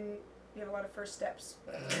 then you have a lot of first steps.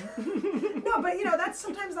 No, but that's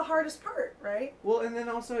sometimes the hardest part, right? Well, and then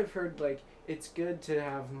also I've heard like it's good to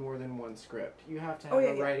have more than one script. You have to have yeah,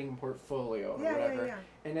 a writing portfolio or Yeah, whatever. yeah.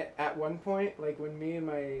 And at one point, like when me and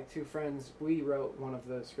my 2 friends, we wrote one of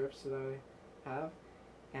the scripts that I have,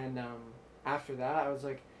 and after that, I was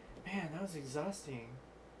like, man, that was exhausting.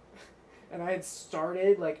 And I had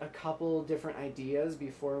started like a couple different ideas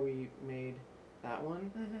before we made that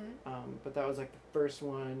one, Mm-hmm. but that was like the first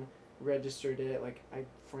one. Registered it, like I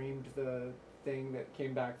framed the thing that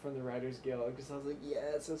came back from the Writers Guild because I was like, yeah,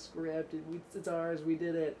 it's a script, it's ours, we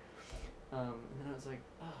did it. And then I was like,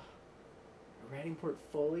 oh, a writing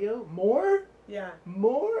portfolio, more, Yeah.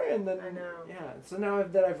 and then I know. yeah. So now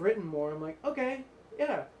that I've written more, I'm like, okay,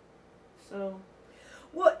 yeah. So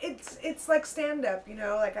Well, it's like stand up,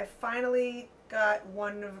 like I finally got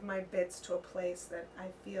one of my bits to a place that I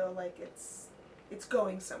feel like it's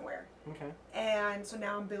going somewhere. okay. And so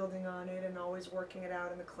now I'm building on it and always working it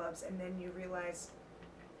out in the clubs, and then you realize,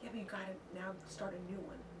 yeah, but you gotta now start a new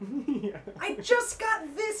one. Yeah. I just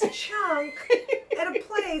got this chunk at a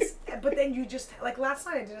place, but then you just, like last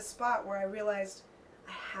night I did a spot where I realized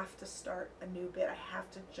I have to start a new bit. I have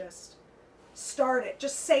to just start it.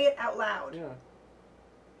 Just say it out loud. Yeah.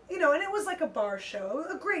 And it was like a bar show,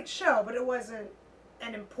 a great show, but it wasn't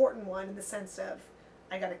an important one in the sense of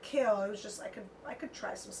I got to kill. It was just I could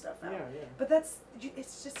try some stuff out. Yeah, yeah. But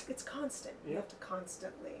it's constant. You Yeah. have to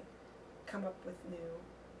constantly come up with new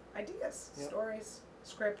ideas, Yep. stories.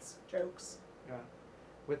 scripts, jokes. Yeah,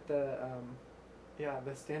 with the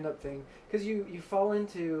the stand up thing, because you fall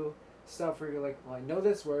into stuff where you're like, well, I know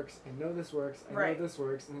this works, I know this works, I Right. know this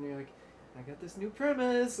works, and then you're like, I got this new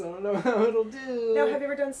premise, I don't know how it'll do. Now, have you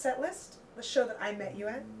ever done Set List? The show that I met you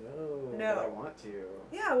at? No. No. But I want to.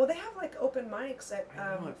 Yeah, well, they have like open mics at I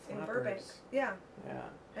know, at in Flappers. Burbank. Yeah. Yeah.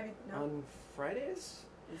 Have you? No. On Fridays?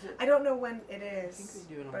 Is it? I don't know when it I is. think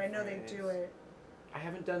they do it on but I know Fridays. they do it. I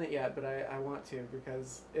haven't done it yet, but I want to,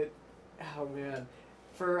 because it. Oh man,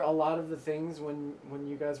 for a lot of the things when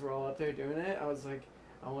you guys were all up there doing it, I was like,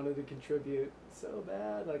 I wanted to contribute so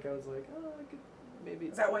bad. Like I was like, oh, I could maybe.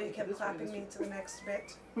 Is that why you this kept way, clapping this me way. to the next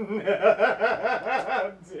bit?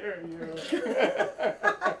 How dare you?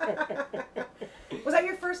 Was that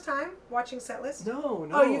your first time watching Set List? No.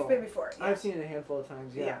 Oh, you've been before. Yeah. I've seen it a handful of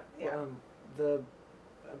times. Yeah. Yeah.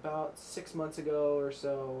 About 6 months ago or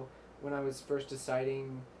so, when I was first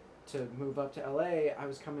deciding to move up to LA, I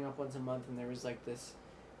was coming up once a month, and there was like this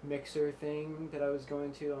mixer thing that I was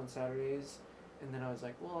going to on Saturdays, and then I was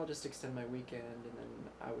like, well, I'll just extend my weekend, and then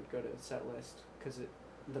I would go to Set List, because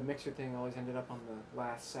the mixer thing always ended up on the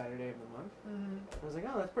last Saturday of the month. Mm-hmm. I was like,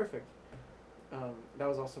 oh, that's perfect. That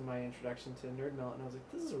was also my introduction to Nerd Melt, and I was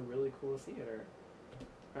like, this is a really cool theater.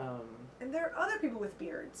 And there are other people with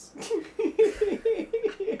beards.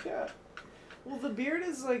 Yeah. Well, the beard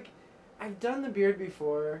is like, I've done the beard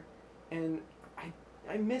before, and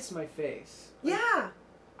I miss my face. Like, Yeah.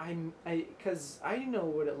 Cause I know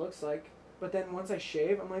what it looks like, but then once I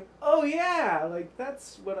shave, I'm like, oh yeah, like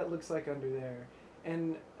that's what it looks like under there,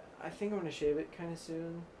 and I think I'm gonna shave it kind of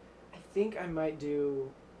soon. I think I might do.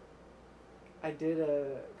 I did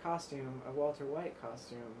a costume, a Walter White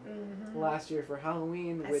costume, Mm-hmm. last year for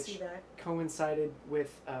Halloween, I which see that. coincided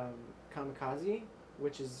with Kamikaze,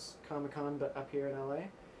 which is Comic-Con but up here in LA,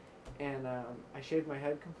 and I shaved my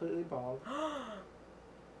head completely bald.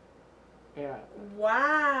 Yeah.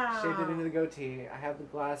 Wow. Shaved it into the goatee. I have the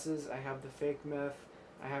glasses, I have the fake meth,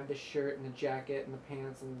 I have the shirt and the jacket and the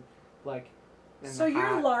pants and like and So the you're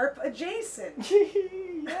hat. LARP adjacent.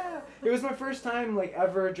 Yeah. It was my first time like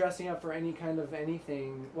ever dressing up for any kind of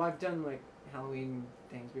anything. Well, I've done like Halloween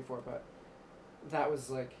things before, but that was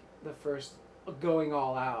like the first going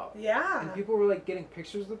all out. Yeah. And people were like getting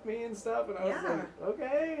pictures with me and stuff, and I was Yeah. like,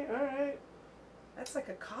 okay, all right. That's like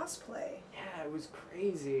a cosplay. Yeah, it was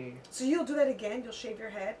crazy. So you'll do that again? You'll shave your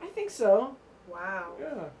head? I think so. Wow.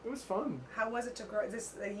 Yeah, it was fun. How was it to grow? Is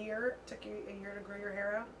this a year? Took you a year to grow your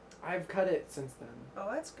hair out? I've cut it since then.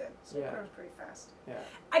 Oh, that's good. So Yeah. it grows pretty fast. Yeah.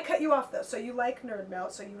 I cut you off though. So you like Nerd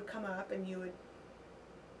Melt, so you would come up and you would.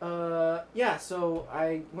 Yeah, so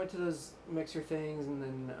I went to those mixer things, and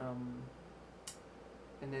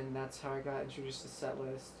then that's how I got introduced to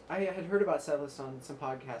Setlist. I had heard about Setlist on some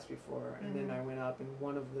podcasts before, and then Mhm. I went up, and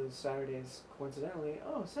one of those Saturdays, coincidentally,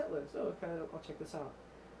 oh, Setlist, oh, okay, I'll check this out.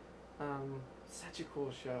 Such a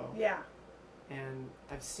cool show. Yeah. And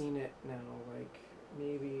I've seen it now, like,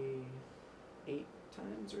 maybe 8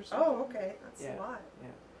 times or something. Oh, okay. That's Yeah. a lot.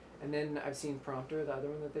 And then I've seen Prompter, the other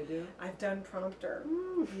one that they do. I've done Prompter.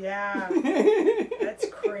 Ooh. Yeah. That's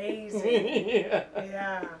crazy. Yeah.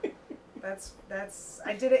 Yeah. That's.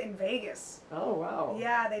 I did it in Vegas. Oh, wow.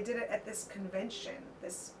 Yeah, they did it at this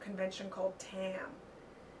convention called TAM,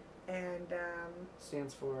 and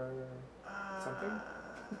Stands for something?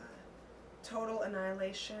 Total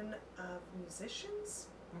Annihilation of Musicians.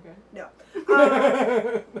 Okay. No,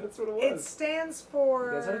 That's what it it was. stands You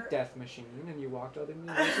for. guys had a death machine, and you walked all the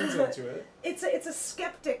musicians into it. It's a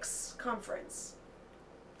skeptics conference.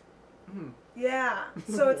 Hmm. Yeah,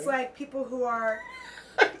 so it's Okay. like people who are.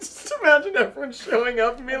 Just imagine everyone showing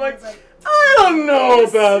up and being like, everyone's I don't know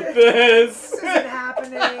about This this. isn't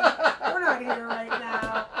happening. We're not here right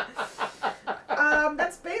now.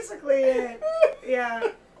 That's basically it.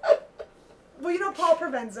 Yeah. Well, you know Paul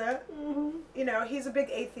Provenza. Mhm. You know, he's a big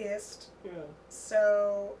atheist. Yeah.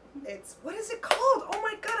 So it's, what is it called? Oh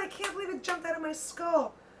my god, I can't believe it jumped out of my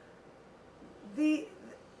skull. The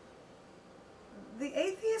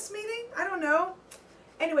atheist meeting? I don't know.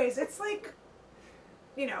 Anyways, it's like,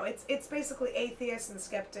 you know, it's basically atheists and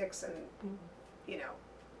skeptics and, you know,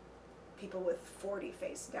 people with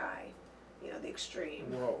 40-faced guy. You know, the extreme.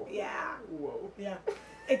 Whoa. Yeah. Whoa. Yeah.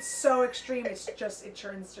 It's so extreme, it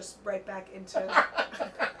turns just right back into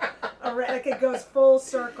like it goes full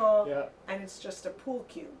circle, Yeah. and it's just a pool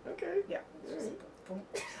cue. Okay. Yeah. It's just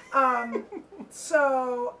Alright. boom.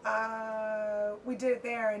 So we did it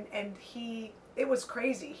there, and it was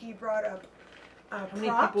crazy. He brought up How props.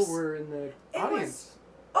 many people were in the It audience?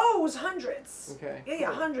 Oh, it was hundreds. Okay. Yeah,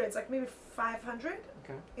 cool. hundreds, like maybe 500.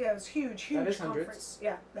 Okay. Yeah, it was huge That is conference. hundreds.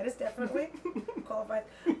 Yeah, that is definitely qualified.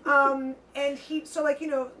 And so like,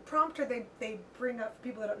 prompter, they bring up,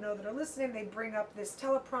 people that don't know that are listening, they bring up this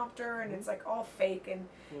teleprompter, and it's like all fake, and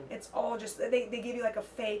it's all just, they give you like a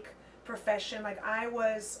fake profession. Like I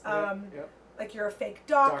was, Yep. like you're a fake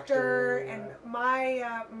doctor, Yeah. and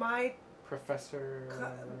my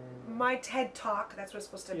Professor. my TED Talk, that's what it's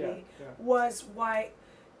supposed to Yeah, be, yeah. was why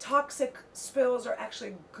toxic spills are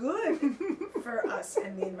actually good for us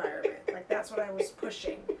and the environment. Like that's what I was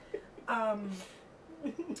pushing.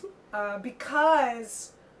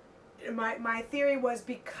 Because my theory was,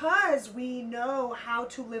 because we know how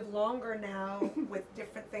to live longer now with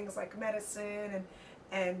different things like medicine,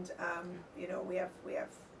 and we have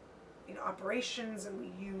operations, and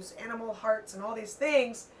we use animal hearts and all these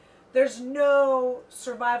things. There's no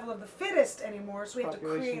survival of the fittest anymore, so we have to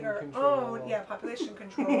create our own population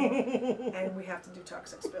control, and we have to do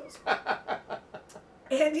toxic spills.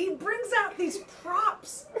 And he brings out these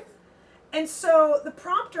props. And so the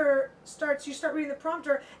prompter you start reading the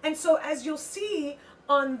prompter, and so as you'll see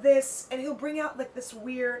on this, and he'll bring out like this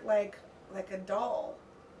weird, like a doll.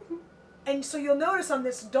 And so you'll notice on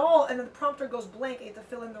this doll, and then the prompter goes blank, and you have to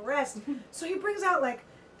fill in the rest. So he brings out like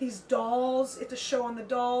these dolls, it to show on the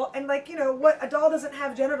doll, and like, what, a doll doesn't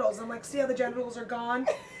have genitals. I'm like, see how the genitals are gone?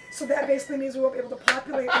 So that basically means we won't be able to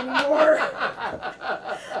populate anymore.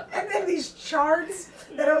 And then these charts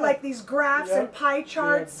that are like these graphs and pie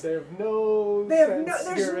charts. They have no sense.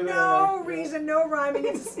 There's no reason, no rhyming,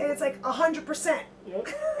 and it's like 100%. Yep.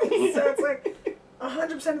 So it's like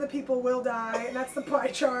 100% of the people will die, and that's the pie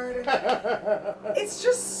chart. And it's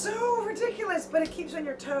just so ridiculous, but it keeps you on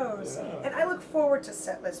your toes. Yeah. And I look forward to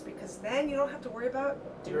set list, because then you don't have to worry about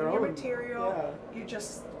doing your material. Yeah. You're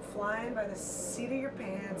just flying by the seat of your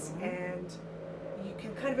pants, and you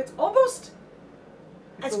can kind of, it's almost,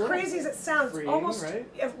 as crazy as it sounds, freeing, almost right?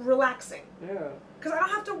 relaxing. Yeah. Because I don't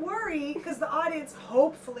have to worry, because the audience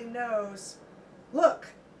hopefully knows, look,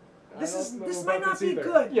 this might not be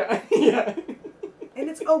good. Yeah. Yeah. And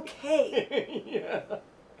it's okay. Yeah.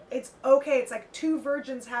 It's okay. It's like two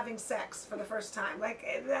virgins having sex for the first time. Like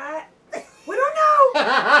that. We don't know.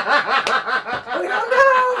 We don't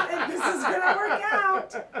know if this is gonna work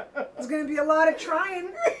out. There's gonna be a lot of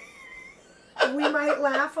trying. We might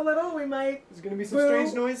laugh a little. We might. There's gonna be some boo.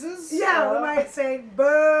 strange noises. Yeah, we might say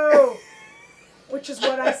boo, which is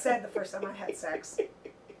what I said the first time I had sex.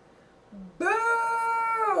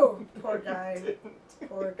 Boo! Poor guy.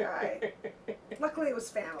 Poor guy. Luckily, it was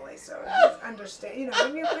family, so you understand.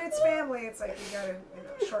 When it's family, it's like you gotta,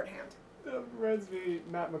 shorthand. That reminds me,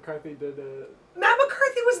 Matt McCarthy did a... Matt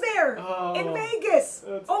McCarthy was there in Vegas.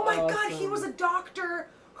 That's Oh my God, awesome. he was a doctor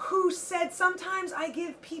who said, sometimes I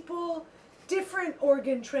give people different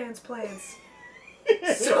organ transplants.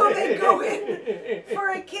 So they go in for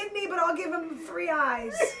a kidney, but I'll give them 3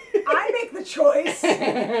 eyes. I make the choice.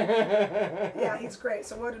 Yeah, he's great.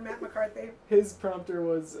 So what did Matt McCarthy? His prompter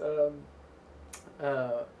was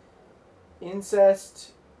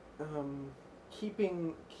incest,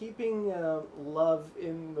 keeping love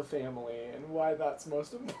in the family, and why that's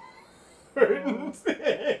most important.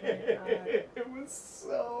 It was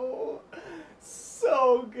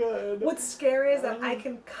so good. What's scary is that I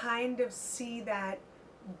can kind of see that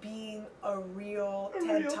being a real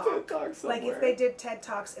TED Talk. Like if they did TED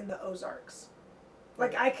Talks in the Ozarks.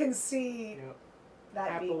 Like I can see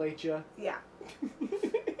that being. Appalachia. Yeah.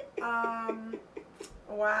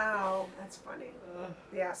 Wow, that's funny.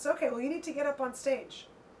 Yeah. So okay, well you need to get up on stage.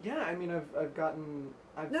 Yeah, I mean I've gotten.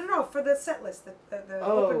 No, for the set list, the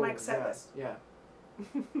open mic set list. Yeah.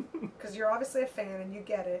 Because you're obviously a fan and you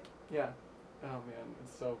get it. Yeah. Oh man,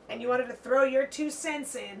 it's so funny. And you wanted to throw your 2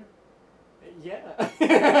 cents in. Yeah.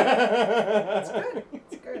 It's good.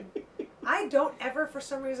 It's good. I don't ever, for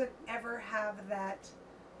some reason, ever have that.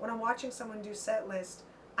 When I'm watching someone do set list,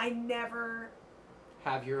 I never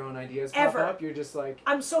have your own ideas ever pop up. You're just like.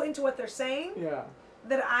 I'm so into what they're saying. Yeah.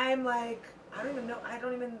 That I'm like, I don't even know.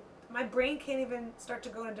 My brain can't even start to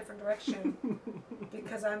go in a different direction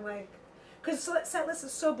because I'm like, because set list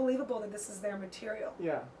is so believable that this is their material.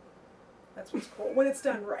 Yeah. That's what's cool when it's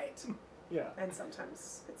done right. Yeah. And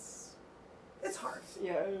sometimes it's hard.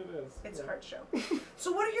 Yeah, it is. It's a hard show.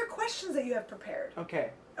 So what are your questions that you have prepared?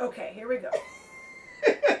 Okay. Okay, here we go.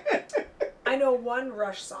 I know one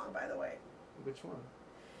Rush song, by the way. Which one?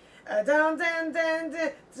 Dun, dun, dun, dun,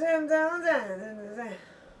 dun, dun, dun, dun.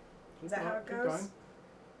 Is that how it goes?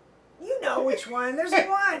 You know which one. There's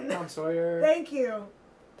one. Tom Sawyer. Thank you.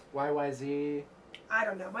 YYZ. I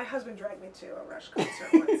don't know. My husband dragged me to a Rush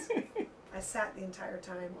concert once. I sat the entire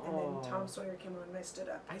time, and then Tom Sawyer came on, and I stood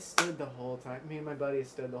up. I stood the whole time. Me and my buddy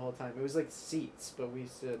stood the whole time. It was like seats, but we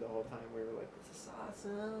stood the whole time. We were like, this is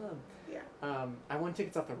awesome. Yeah. I won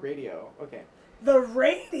tickets off the radio. Okay. The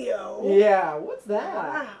radio? Yeah, what's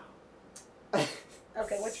that? Wow.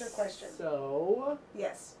 Okay, what's your question? So...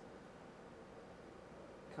 Yes.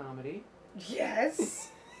 Comedy.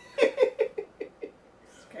 Yes.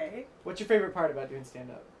 Okay. What's your favorite part about doing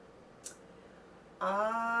stand-up?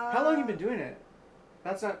 How long have you been doing it?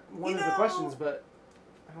 That's not one of the questions, but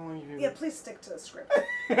how long have you been... Yeah, please stick to the script.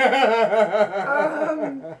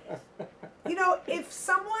 If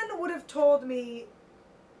someone would have told me,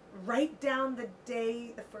 write down the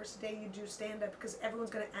first day you do stand-up, because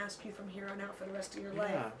everyone's going to ask you from here on out for the rest of your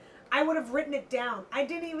life, I would have written it down. I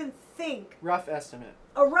didn't even think. Rough estimate.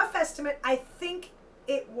 A rough estimate, I think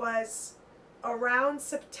it was around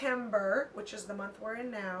September, which is the month we're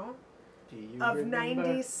in now, of remember?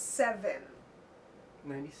 97.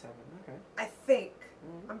 97, okay. I think.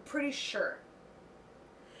 I'm pretty sure.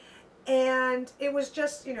 And it was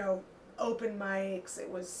just, open mics. It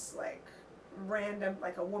was like random,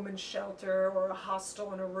 like a woman's shelter or a hostel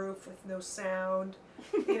on a roof with no sound,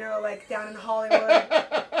 like down in Hollywood.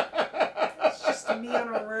 It's just me on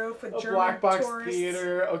a roof with German black box tourists.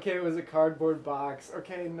 theater. Okay, it was a cardboard box.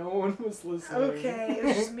 Okay, no one was listening. Okay, it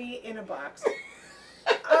was just me in a box.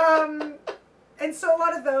 And so a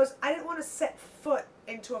lot of those, I didn't want to set foot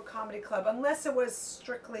into a comedy club unless it was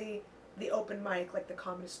strictly the open mic, like the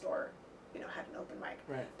Comedy Store, had an open mic.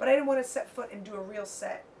 Right. But I didn't want to set foot and do a real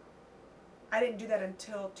set. I didn't do that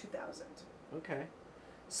until 2000. Okay.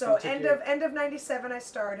 So end of 97 I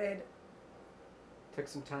started. Took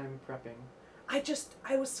some time prepping.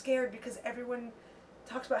 I was scared because everyone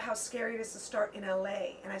talks about how scary it is to start in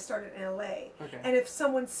LA, and I started in LA. Okay. And if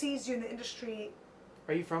someone sees you in the industry...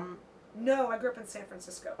 Are you from... No, I grew up in San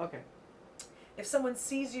Francisco. Okay. If someone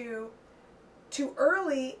sees you too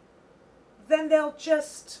early, then they'll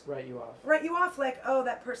just... Write you off. Write you off like, oh,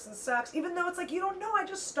 that person sucks. Even though it's like, you don't know, I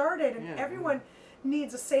just started. And everyone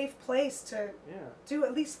needs a safe place to do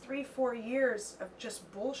at least 3-4 years of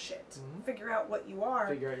just bullshit. Figure out what you are.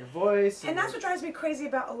 Figure out your voice. And that's what drives me crazy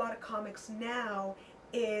about a lot of comics now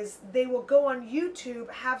is they will go on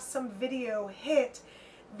YouTube, have some video hit,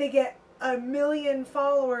 they get 1 million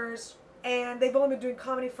followers, and they've only been doing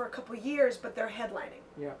comedy for a couple years, but they're headlining.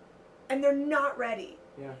 Yeah. And they're not ready.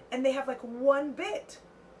 Yeah. And they have like one bit.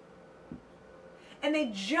 And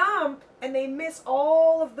they jump and they miss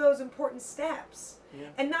all of those important steps. Yeah.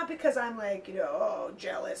 And not because I'm like,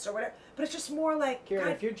 jealous or whatever, but it's just more like... Kira,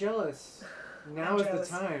 God, if you're jealous, now is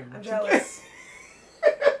the time. I'm jealous.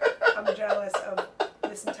 I'm jealous of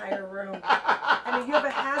this entire room. I mean, you have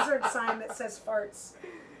a hazard sign that says farts.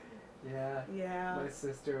 Yeah. Yeah. My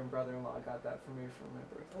sister and brother-in-law got that for me for my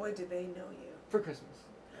birthday. Boy, did they know you. For Christmas.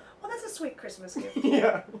 Well, that's a sweet Christmas gift.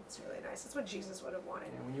 Yeah. It's really nice. That's what Jesus would have wanted.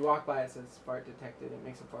 And when you walk by, it says fart detected. It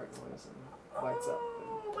makes a fart noise and lights up.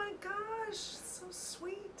 Oh my gosh, so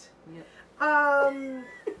sweet. Yeah.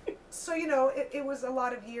 So, it was a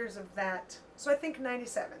lot of years of that. So I think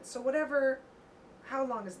 97. So how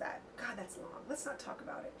long is that? God, that's long. Let's not talk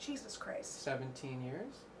about it. Jesus Christ. 17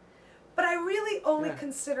 years? But I really only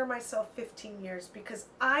consider myself 15 years because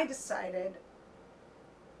I decided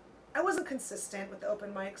I wasn't consistent with the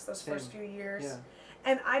open mics those first few years. Yeah.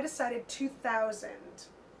 And I decided 2000,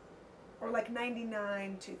 or like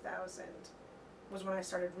 99, 2000, was when I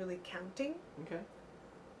started really counting. Okay.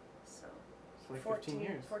 So it's like 15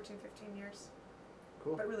 years. 14, 15 years.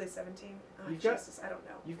 Cool. But really 17. Oh, Jesus, I don't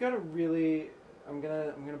know. You've got a really... I'm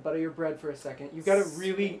gonna butter your bread for a second. You've got a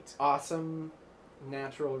really awesome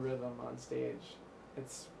natural rhythm on stage.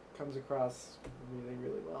 It's comes across really,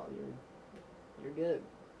 really well. You're good.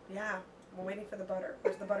 Yeah, I'm waiting for the butter.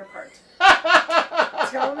 Where's the butter part?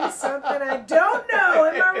 Tell me something I don't know.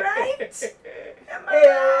 Am I right? Am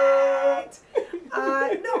I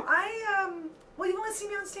right? No, well, you've only seen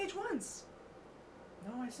me on stage once.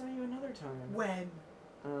 No, I saw you another time. When?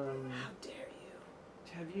 How dare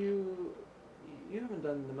you? Have you? You haven't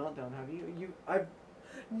done the Meltdown, have you?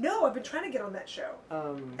 No, I've been trying to get on that show.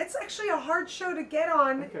 It's actually a hard show to get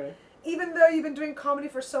on. Okay. Even though you've been doing comedy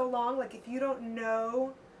for so long, like if you don't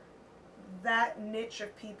know that niche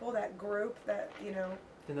of people, that group, that,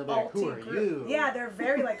 then they'll be like, who are you? Yeah, they're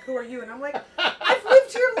very like, who are you? And I'm like, I've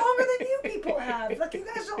lived here longer than you people have. Like, you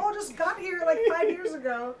guys all just got here like 5 years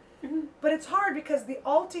ago. But it's hard because the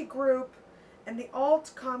alti group and the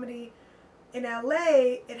alt comedy in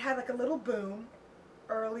LA, it had like a little boom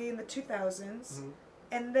early in the 2000s.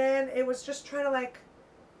 And then it was just trying to like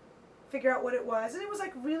figure out what it was. And it was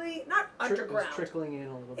like really, not underground. It was trickling in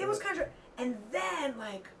a little bit. It was kind of, and then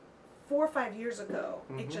like 4 or 5 years ago.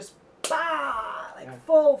 It Mhm. just, bah, like Yeah.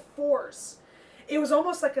 full force. It was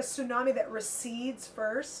almost like a tsunami that recedes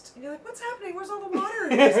first. And you're like, what's happening? Where's all the water?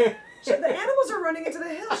 The animals are running into the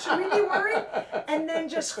hills. Should we be worried? And then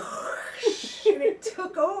just, and it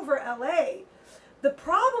took over LA. The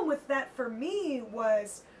problem with that for me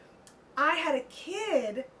was I had a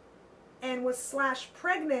kid and was /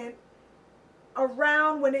 pregnant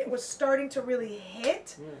around when it was starting to really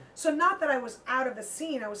hit. Yeah. So not that I was out of the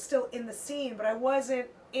scene, I was still in the scene, but I wasn't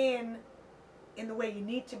in the way you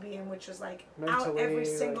need to be in, which was like out Mentally, every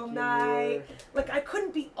single like, night. Like I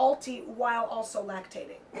couldn't be alty while also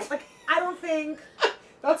lactating. Like I don't think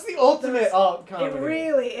That's the ultimate alt comedy. it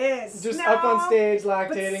really is. Just No, up on stage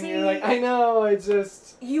lactating, you're like, see- I know, it's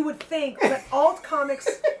just. You would think, but alt comics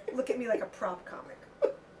look at me like a prop comic.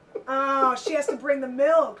 Oh, she has to bring the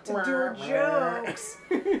milk to do her jokes.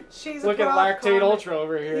 She's Look a at prop Lactate comic. Ultra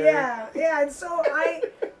over here. Yeah, and so I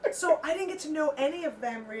didn't get to know any of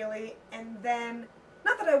them really, and then,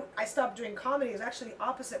 not that I stopped doing comedy, it was actually the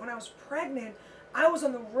opposite. When I was pregnant, I was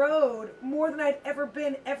on the road more than I'd ever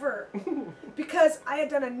been ever, because I had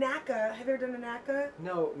done a NACA. Have you ever done a NACA?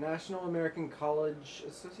 No, National American College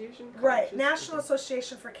Association? Right, Colleges? National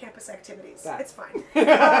Association for Campus Activities. That. It's fine. But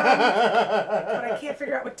I can't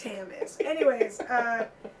figure out what TAM is. Anyways, God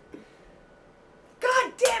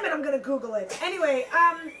damn it, I'm gonna Google it. Anyway,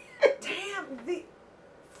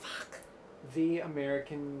 fuck. The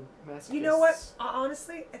American Masochists. You know what?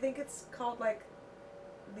 Honestly, I think it's called like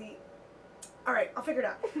the. All right, I'll figure it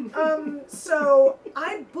out. So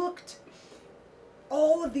I booked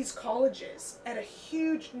all of these colleges at a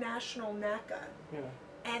huge national NACA, Yeah.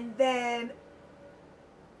 and then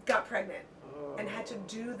got pregnant Oh. and had to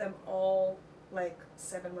do them all like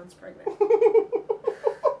 7 months pregnant.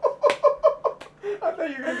 I thought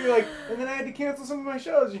you were going to be like, and then I had to cancel some of my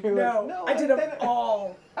shows. You're like, No, I did them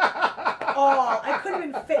all. I couldn't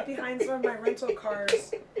even fit behind some of my rental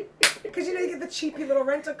cars. Because you get the cheapy little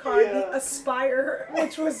rental car, Yeah. the Aspire,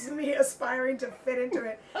 which was me aspiring to fit into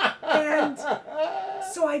it. And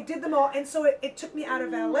so I did them all. And so it took me out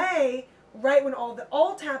of LA right when all the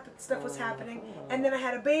alt stuff was happening. And then I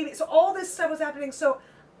had a baby. So all this stuff was happening. So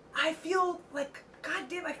I feel like, God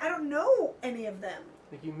damn, like I don't know any of them.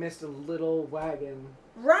 Like you missed a little wagon.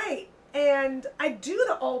 Right. And I do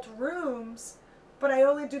the alt rooms, but I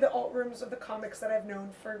only do the alt rooms of the comics that I've known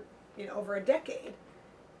for, over a decade.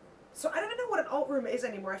 So I don't even know what an alt room is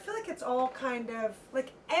anymore. I feel like it's all kind of,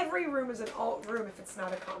 like every room is an alt room if it's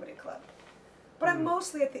not a comedy club. But I'm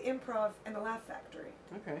mostly at the Improv and the Laugh Factory.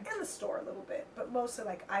 Okay. And the store a little bit, but mostly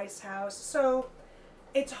like Ice House. So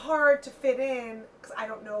it's hard to fit in because I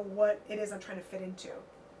don't know what it is I'm trying to fit into.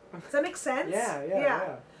 Does that make sense?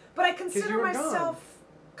 Yeah. But I consider you were myself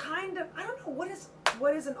kind of, I don't know, what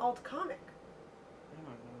is an alt comic?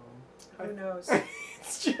 I don't know. Who knows?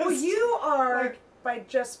 It's just. Well, you are like- by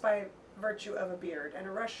virtue of a beard and a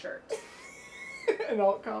Rush shirt. An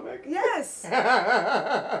alt comic? Yes.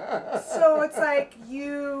 So it's like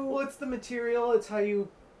you. Well, it's the material, it's how you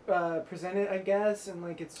present it, I guess, and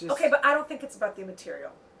like it's just. Okay, but I don't think it's about the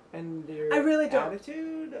material. And your I really don't.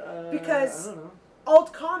 attitude? Because- I don't know.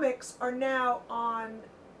 Alt comics are now on.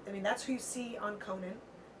 I mean, that's who you see on Conan.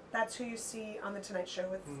 That's who you see on the Tonight Show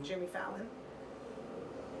with Jimmy Fallon.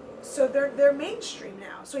 So they're mainstream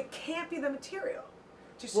now. So it can't be the material.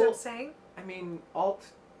 Do you see what I'm saying? I mean, alt,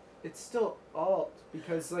 it's still alt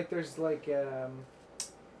because like there's like because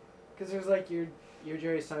there's like your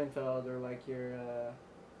Jerry Seinfeld or like your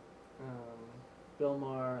Bill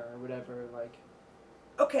Maher or whatever, like.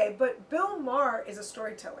 Okay, but Bill Maher is a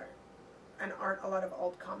storyteller, and aren't a lot of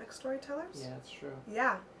alt comic storytellers? Yeah, that's true.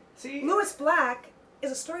 Yeah. See, Louis Black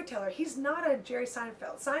is a storyteller. He's not a Jerry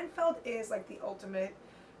Seinfeld. Seinfeld is like the ultimate,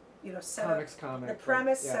 setup. comics comic. The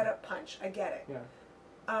premise, yeah. setup, punch. I get it.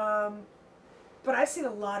 Yeah. But I've seen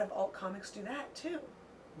a lot of alt comics do that too.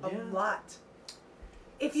 A Yeah. lot.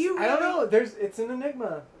 If you really, I don't know. It's an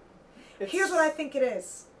enigma. Here's what I think it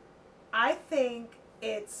is. I think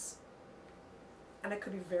it's, and I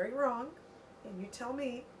could be very wrong, and you tell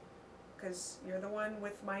me, because you're the one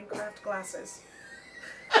with Minecraft glasses.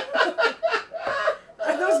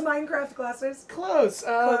 Are those Minecraft glasses? Close.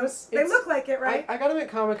 Close. They look like it, right? I got them at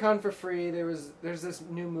Comic-Con for free. There's this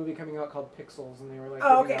new movie coming out called Pixels, and they were like.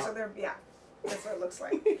 Oh, giving okay. out- So they're that's what it looks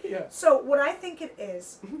like. Yeah. So what I think it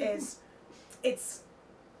is it's,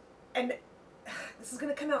 and this is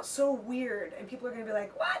gonna come out so weird, and people are gonna be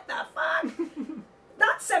like, "What the fuck?"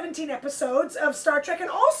 Not 17 episodes of Star Trek, and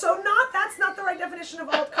also that's not the right definition of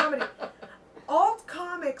alt comedy. Alt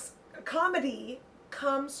comedy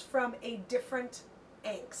comes from a different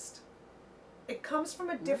angst. It comes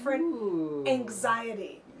from a different Ooh.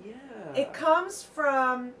 anxiety. Yeah. It comes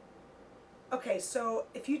from. Okay, so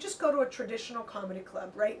if you just go to a traditional comedy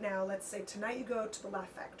club right now, let's say tonight you go to the Laugh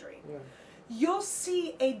Factory, Yeah. you'll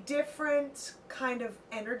see a different kind of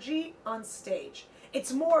energy on stage.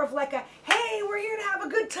 It's more of like a, hey, we're here to have a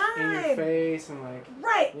good time. In your face and like.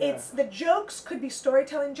 Right. Yeah. It's the jokes could be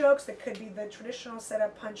storytelling jokes. That could be the traditional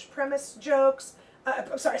setup, punch, premise jokes.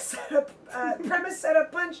 I'm sorry, setup, premise,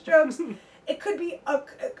 setup, punch jokes. It could be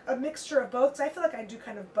a mixture of both. 'Cause I feel like I do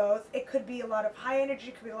kind of both. It could be a lot of high energy.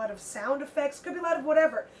 It could be a lot of sound effects. It could be a lot of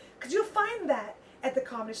whatever. Because you'll find that at the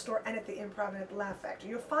Comedy Store and at the Improv and at the Laugh Factory.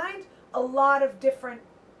 You'll find a lot of different,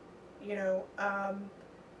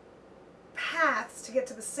 paths to get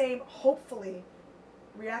to the same, hopefully,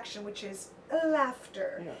 reaction, which is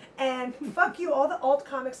laughter. Yeah. And fuck you, all the alt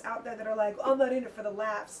comics out there that are like, I'm not in it for the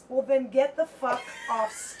laughs. Well, then get the fuck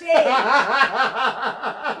off stage. What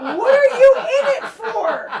are you in it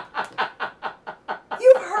for?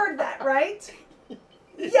 You've heard that, right?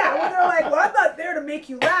 Yeah, when they're like, well, I'm not there to make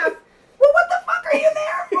you laugh. Well, what the fuck are you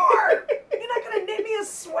there for? You're not gonna knit me a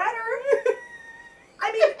sweater?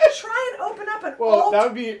 I mean, try and open up an alt. That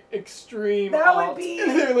would be extreme. That would be.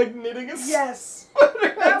 They're like knitting a Yes.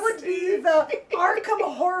 sweater That on would be stage. the Arkham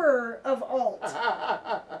horror of alt.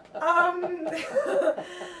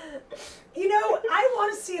 I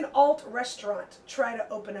want to see an alt restaurant try to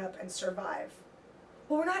open up and survive.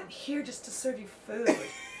 Well, we're not here just to serve you food.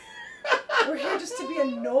 We're here just to be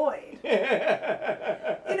annoyed.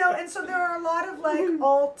 And so there are a lot of like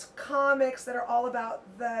alt comics that are all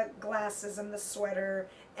about the glasses and the sweater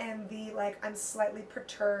and the like, I'm slightly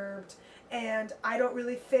perturbed and I don't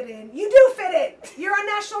really fit in. You do fit in. You're on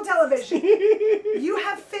national television. You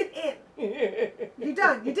have fit in. You're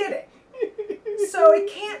done. You did it. So it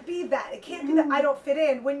can't be that. It can't be that I don't fit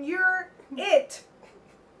in. When you're it,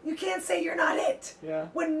 you can't say you're not it. Yeah.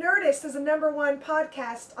 When Nerdist is the #1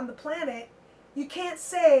 podcast on the planet, you can't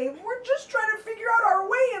say, we're just trying to figure out our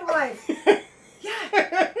way in life.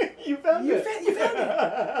 Yeah. You found it. You found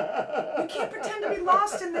it. You can't pretend to be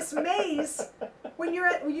lost in this maze when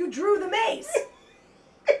you drew the maze.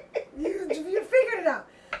 You figured it out.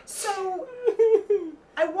 So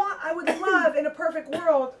I would love in a perfect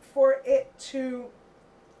world for it to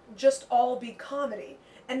just all be comedy.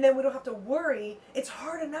 And then we don't have to worry. It's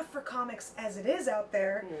hard enough for comics as it is out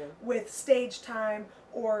there with stage time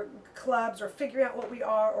or clubs or figuring out what we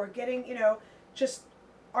are or getting, just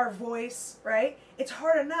our voice, right? It's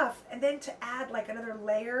hard enough. And then to add like another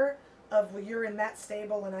layer of, well, you're in that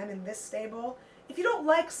stable and I'm in this stable. If you don't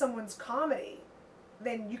like someone's comedy,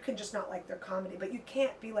 then you can just not like their comedy. But you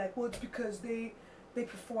can't be like, well, it's because they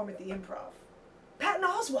perform at the Improv. Patton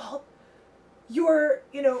Oswalt, you're,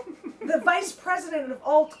 the vice president of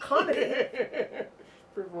alt comedy.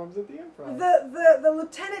 Performs at the Improv. The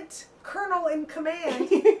lieutenant colonel in command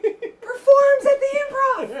performs at the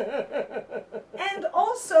Improv. And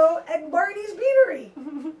also at Barney's Beanery.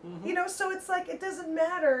 So it's like, it doesn't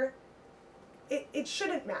matter. It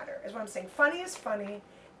shouldn't matter, is what I'm saying. Funny is funny.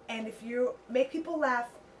 And if you make people laugh,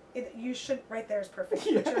 you should, right there is perfect.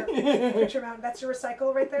 Put your mountain. That's your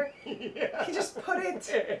recycle right there. Yeah. You just put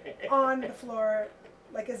it on the floor,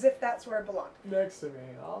 like as if that's where it belonged. Next to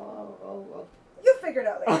me. I'll You'll figure it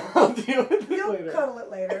out later. I'll deal with it You'll later. cuddle it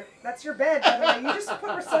later. That's your bed, by the way. You just put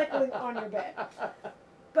recycling on your bed.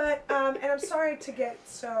 But, and I'm sorry to get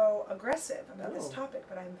so aggressive about this topic,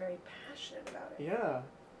 but I'm very passionate about it. Yeah,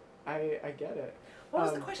 I get it. What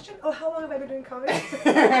was the question? Oh, how long have I been doing comedy?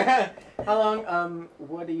 How long?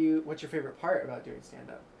 What's your favorite part about doing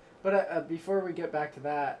stand-up? But before we get back to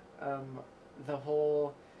that, the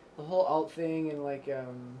whole alt thing and like,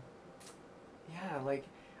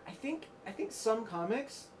 I think some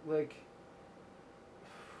comics like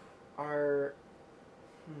are,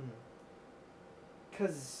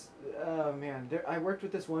 cause man, I worked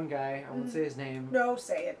with this one guy. I won't say his name. No,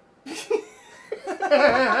 say it.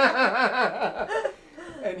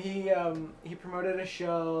 And he promoted a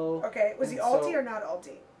show. Okay, was he alty or not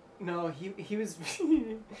alty? No, he was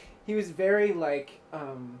he was very like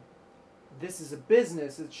this is a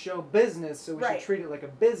business, it's show business, so we should treat it like a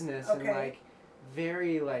business. Okay. And like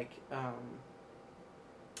very like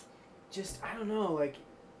just I don't know, like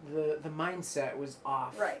the mindset was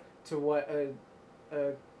off to what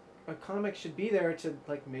a comic should be there to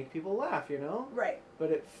like make people laugh, Right.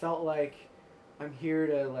 But it felt like I'm here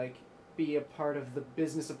to like be a part of the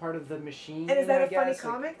business, a part of the machine. And is that a funny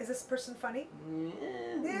comic? Is this person funny?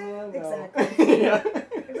 Yeah, exactly. Yeah.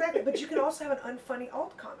 Exactly. But you can also have an unfunny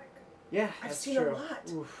alt comic. Yeah, I've seen true. a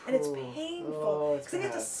lot. Oof, and it's painful. Because then you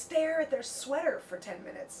have to stare at their sweater for 10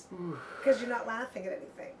 minutes. Because you're not laughing at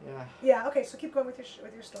anything. Yeah. Yeah, okay, so keep going with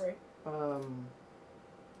your story.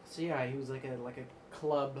 So yeah, he was like a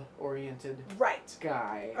club oriented Right.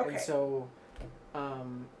 guy, Okay. and so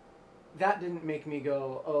that didn't make me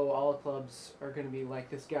go, oh, all clubs are gonna be like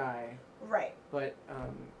this guy. Right. But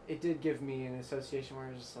it did give me an association where I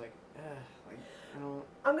was just like, like I don't.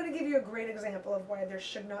 I'm going to give you a great example of why there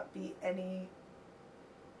should not be any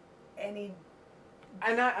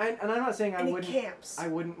And I'm not saying I wouldn't. camps. I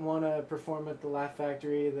wouldn't want to perform at the Laugh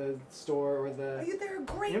Factory, the store, or the They're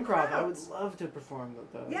great improv. crowds. I would love to perform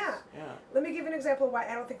with those. Yeah. Yeah. Let me give you an example of why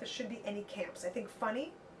I don't think there should be any camps. I think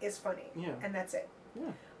funny is funny. Yeah. And that's it.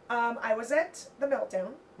 Yeah. I was at the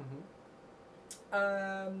Meltdown.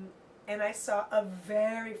 Mm-hmm. And I saw a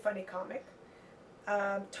very funny comic,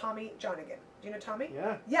 Tommy Jonigan. Do you know Tommy?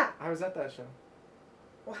 Yeah. Yeah. I was at that show.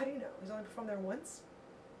 Well, how do you know? He's only performed there once?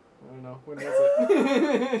 I don't know. When was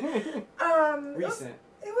it? Recent.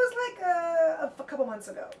 It was like a couple months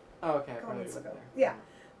ago. Oh, okay. A couple Probably months wasn't ago. there. Yeah.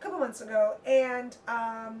 A couple months ago. And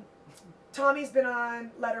Tommy's been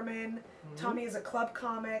on Letterman. Mm-hmm. Tommy is a club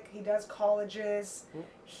comic. He does colleges. Yep.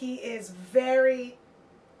 He is very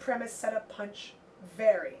premise, setup, punch.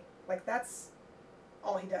 Very. Like, that's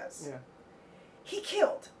all he does. Yeah. He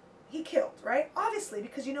killed, right? Obviously,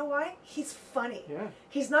 because you know why? He's funny. Yeah.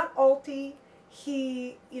 He's not alty.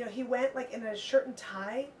 He went like in a shirt and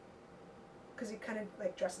tie because he kind of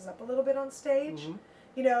like dresses up a little bit on stage. Mm-hmm.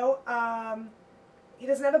 You know, he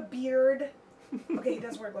doesn't have a beard. Okay, he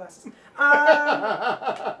does wear glasses.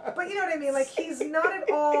 But you know what I mean? Like, he's not at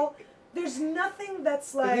all, there's nothing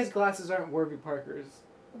that's But like... his glasses aren't Warby Parker's.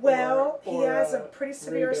 Well, he or, has a pretty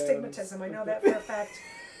severe Ray-Bans. astigmatism. I know that for a fact.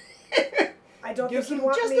 I don't Gives think him he'd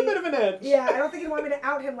want just me... a bit of an edge. Yeah, I don't think he'd want me to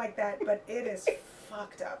out him like that, but it is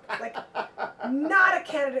fucked up. Like, not a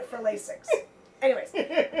candidate for Lasix. Anyways,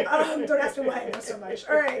 don't ask me why I know so much.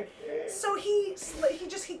 All right, so he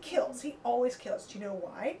kills. He always kills. Do you know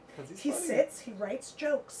why? He funny. sits. He writes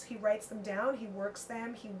jokes. He writes them down. He works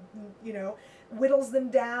them. He whittles them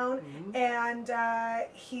down, Mm-hmm. and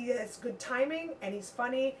he has good timing, and he's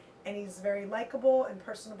funny, and he's very likable and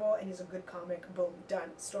personable, and he's a good comic. Boom,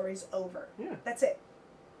 done. Story's over. Yeah. That's it.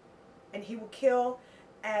 And he will kill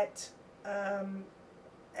at a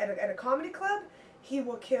comedy club. He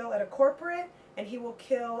will kill at a corporate, and he will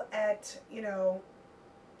kill at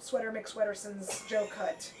Sweater McSweaterson's joke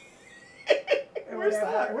hut. Or Where's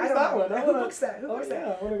whatever. that? I Where's don't that know. one? Who books that? Who books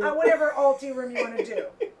yeah, I wanna that? go. Whatever alty room you want to do.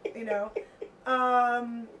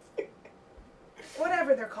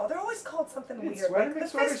 Whatever they're called. They're always called something weird. Sweater Like the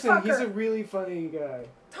fist McSweaterson, he's a fucker. really funny guy.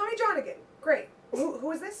 Tommy Jonigan. Great.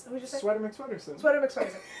 Who is this? Who did you say? Sweater McSweaterson. Sweater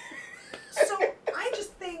McSweaterson. So I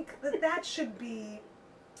just think that should be...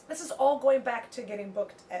 This is all going back to getting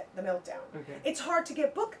booked at the Meltdown. Okay. It's hard to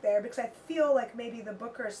get booked there because I feel like maybe the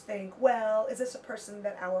bookers think, well, is this a person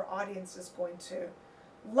that our audience is going to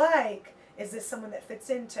like? Is this someone that fits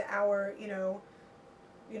into our,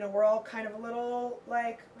 we're all kind of a little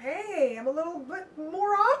like, hey, I'm a little bit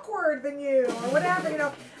more awkward than you, or whatever,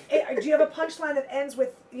 do you have a punchline that ends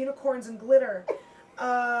with unicorns and glitter? You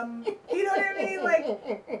know what I mean? Like,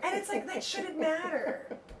 and it's like, that shouldn't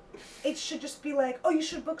matter. It should just be like, oh, you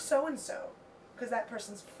should book so-and-so because that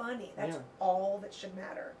person's funny. That's all that should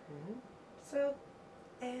matter. Mm-hmm. So,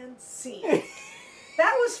 and scene.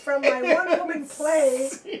 That was from my one-woman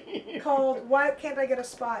play called Why Can't I Get a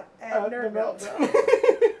Spot at Nerdville?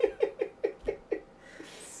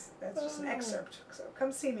 That's just an excerpt. So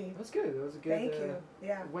come see me. That was good. That was a good. Thank you.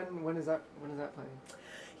 Yeah. When is that playing?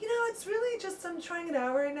 It's really just, I'm trying it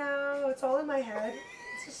out right now. It's all in my head.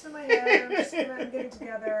 It's just in my head. I'm getting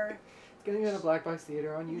together. It's gonna be on a Black Box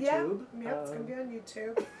Theater on YouTube. Yeah, it's gonna be on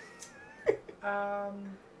YouTube.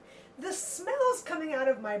 The smells coming out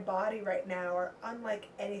of my body right now are unlike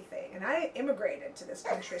anything. And I immigrated to this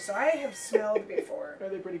country, so I have smelled before. Are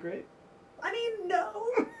they pretty great? I mean,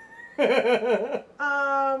 no.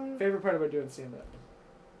 Favorite part about doing stand-up?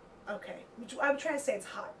 Okay. I'm trying to say it's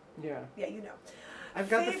hot. Yeah. Yeah, I've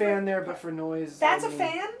got the fan there, but for noise. That's a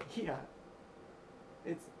fan? Yeah.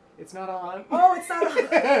 It's not on. Oh, it's not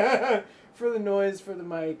on. For the noise, for the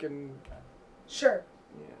mic, and... Sure.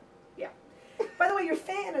 Yeah. By the way, your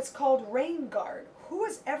fan is called Rain Guard. Who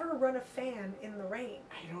has ever run a fan in the rain?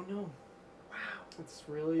 I don't know. Wow. It's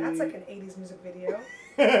really... That's like an 80s music video.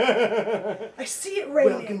 I see it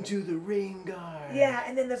raining. Welcome to the Rain Guard. Yeah,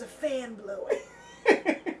 and then there's a fan blowing.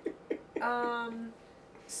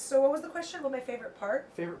 So what was the question? What my favorite part?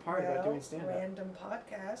 Favorite part about doing stand-up? Random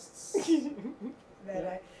podcasts.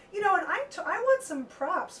 That and I want some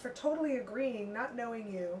props for totally agreeing, not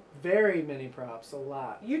knowing you. Very many props, a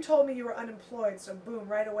lot. You told me you were unemployed, so boom,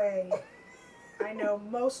 right away. I know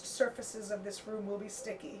most surfaces of this room will be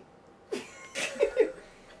sticky.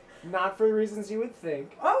 Not for the reasons you would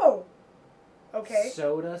think. Oh. Okay.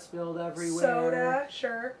 Soda spilled everywhere. Soda,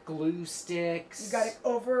 sure. Glue sticks. You got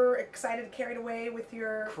overexcited, carried away with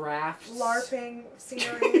your crafts. LARPing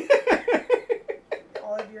scenery.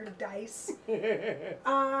 All of your dice.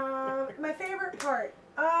 My favorite part.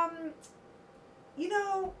 You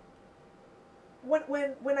know,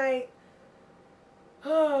 when I,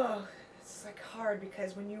 it's like hard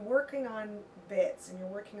because when you're working on bits and you're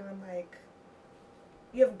working on like,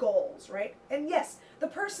 you have goals, right? And yes, the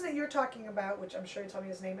person that you're talking about, which I'm sure you tell me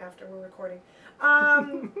his name after we're recording,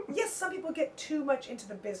 yes, some people get too much into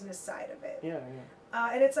the business side of it. Yeah.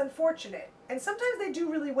 And it's unfortunate. And sometimes they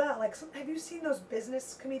do really well. Like, have you seen those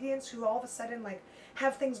business comedians who all of a sudden, like,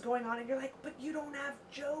 have things going on and you're like, but you don't have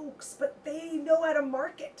jokes, but they know how to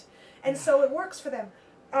market. And so it works for them.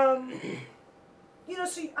 You know,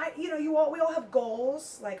 so we all have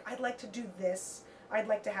goals. Like, I'd like to do this. I'd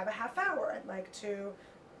like to have a half hour. I'd like to,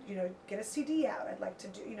 get a CD out. I'd like to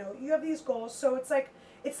do, you have these goals. So it's like,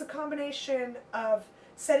 it's the combination of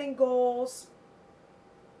setting goals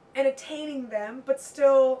and attaining them, but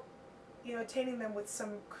still, attaining them with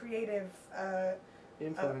some creative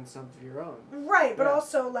influence of your own. Right, but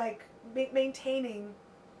also like maintaining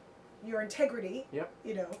your integrity. Yep.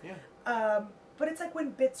 Yeah. But it's like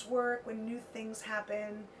when bits work, when new things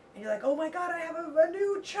happen, and you're like, oh my God, I have a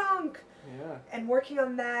new chunk. Yeah. And working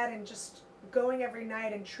on that and just going every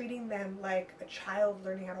night and treating them like a child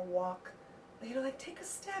learning how to walk. Like, take a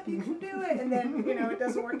step, you can do it. And then, it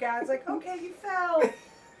doesn't work out. It's like, okay, you fell.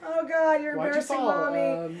 Oh God, you're embarrassing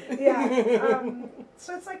mommy. Yeah.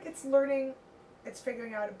 So it's like, it's learning, it's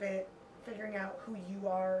figuring out who you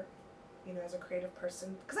are, as a creative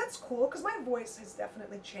person. Because that's cool, because my voice has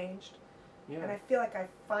definitely changed. Yeah. And I feel like I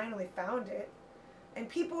finally found it. And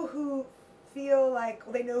people who feel like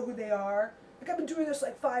they know who they are, like, I've been doing this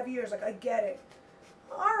like 5 years, like, I get it.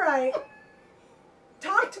 All right.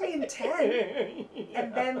 Talk to me in 10.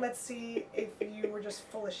 And then let's see if you were just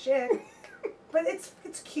full of shit. But it's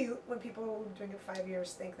cute when people who are doing it 5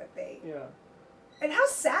 years think that they... Yeah. And how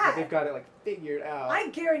sad. They've got it, like, figured out. I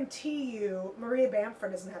guarantee you Maria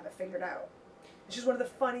Bamford doesn't have it figured out. She's one of the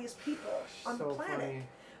funniest people on the planet. Funny.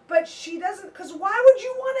 But she doesn't, because why would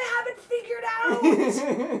you want to have it figured out?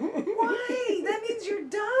 Why? That means you're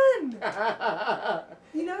done.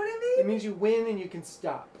 You know what I mean? It means you win and you can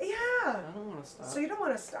stop. Yeah. I don't want to stop. So you don't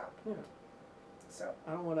want to stop. Yeah. So.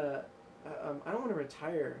 I don't want to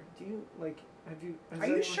retire. Do you, like, have you... Are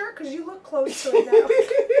you sure? Because you look close to it now.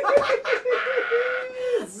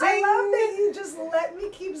 I love that you just let me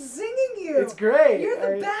keep zinging you. It's great. You're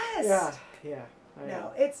the best. Yeah.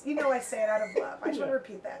 No, it's, I say it out of love. I just want to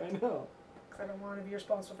repeat that. I know. Because I don't want to be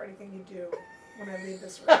responsible for anything you do when I leave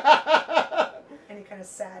this room. Any kind of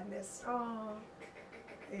sadness. Oh.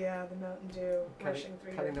 Yeah, the Mountain Dew rushing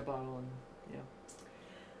through cutting the bottle and, yeah.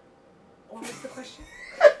 What was the question?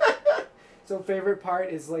 So favorite part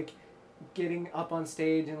is, like, getting up on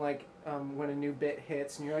stage and, like, when a new bit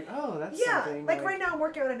hits and you're like, oh, that's something. Yeah, like right now I'm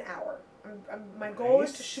working on an hour. My goal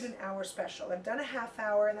is to shoot an hour special. I've done a half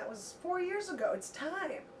hour, and that was 4 years ago. It's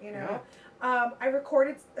time, Yeah. I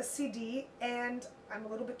recorded a CD, and I'm a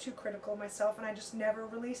little bit too critical of myself, and I just never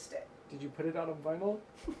released it. Did you put it out on vinyl?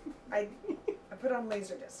 I put it on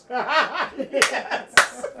Laserdisc.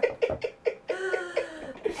 Yes.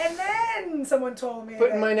 And then someone told me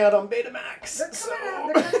putting mine out on Betamax. They're coming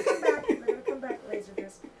out. They're gonna come back. They're gonna come back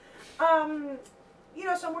Laserdisc.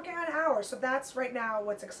 So I'm working on an hour. So that's right now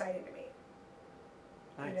what's exciting to me.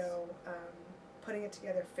 Nice. Putting it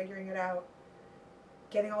together, figuring it out,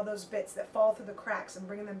 getting all those bits that fall through the cracks and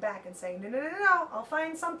bringing them back and saying, no, I'll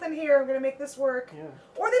find something here. I'm going to make this work. Yeah.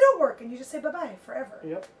 Or they don't work and you just say bye-bye forever.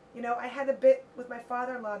 Yep. I had a bit with my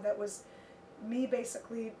father-in-law that was me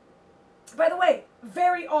basically, by the way,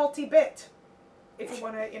 very alty bit, if you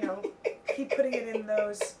want to, keep putting it in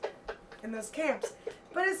those camps.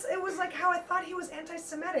 But it was like how I thought he was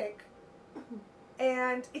anti-Semitic.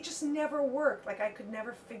 And it just never worked. Like, I could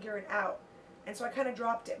never figure it out. And so I kind of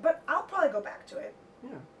dropped it. But I'll probably go back to it.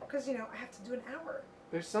 Yeah. Because, I have to do an hour.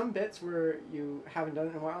 There's some bits where you haven't done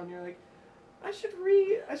it in a while and you're like, I should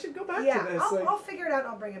go back to this. I'll figure it out and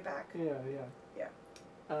I'll bring it back. Yeah.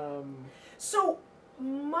 So,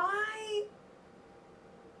 my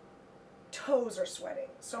toes are sweating.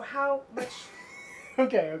 So how much...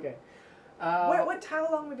 Okay. How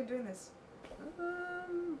long have we been doing this?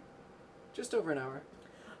 Just over an hour.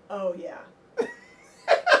 Oh, yeah.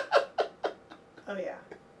 Oh, yeah.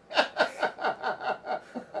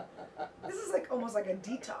 This is like almost like a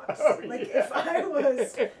detox. If I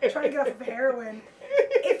was trying to get off of heroin,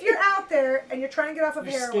 if you're out there and you're trying to get off of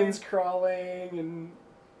Your heroin, skin's crawling and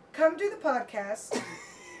come do the podcast.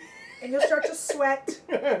 and you'll start to sweat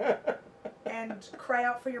and cry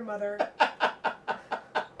out for your mother.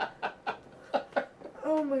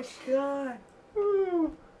 Oh my god.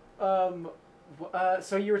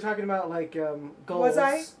 So you were talking about like goals.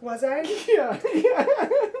 Was I? Yeah. Yeah.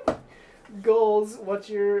 Goals. What's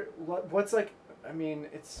like? I mean,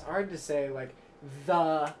 it's hard to say like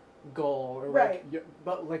the goal or like, Right.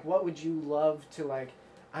 but like, what would you love to like?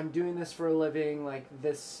 I'm doing this for a living. Like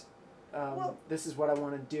this. This is what I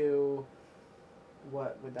want to do.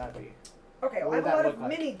 What would that be? Okay, well, I What would have a that lot look of like?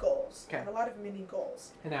 mini goals. Okay. I have a lot of mini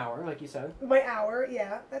goals. An hour, like you said. My hour,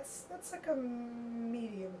 yeah, that's like a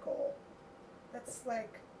medium goal. That's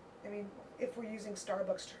like, I mean, if we're using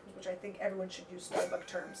Starbucks terms, which I think everyone should use Starbucks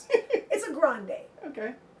terms, it's a grande.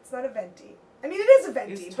 Okay. It's not a venti. I mean, it is a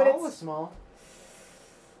venti, Is but tall or it's small?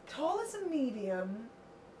 tall as a medium.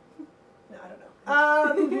 No, I don't know.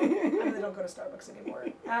 I really don't go to Starbucks anymore.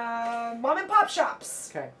 Mom and pop shops.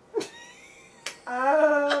 Okay.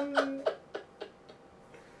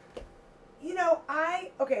 You know,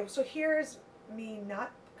 okay, so here's me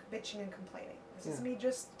not bitching and complaining. This is Yeah. me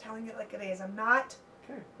just telling it like it is. I'm not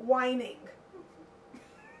Okay. whining.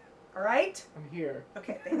 All right? I'm here.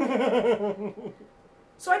 Okay, thank you.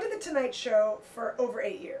 So I did The Tonight Show for over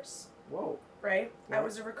 8 years, Whoa. right? Yeah. I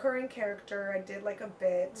was a recurring character. I did like a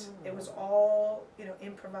bit. It was all,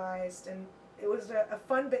 improvised, and it was a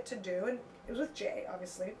fun bit to do, and it was with Jay,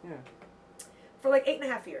 obviously. Yeah. For like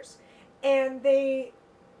 8.5 years. And they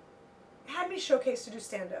had me showcased to do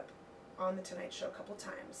stand-up on The Tonight Show a couple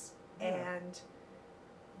times. Yeah. And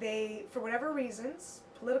they, for whatever reasons,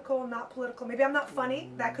 political, not political, maybe I'm not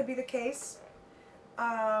funny, that could be the case,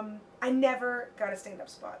 I never got a stand-up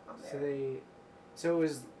spot on there. So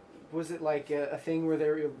was it like a thing where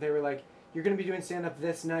they were like, you're gonna be doing stand up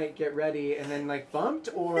this night, get ready, and then like bumped,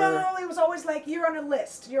 or No, it was always like, you're on a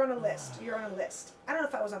list, you're on a list, you're on a list. I don't know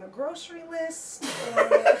if I was on a grocery list, or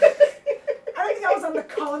I don't think I was on the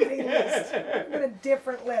comedy list. I'm on a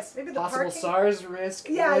different list. Maybe the possible parking. SARS risk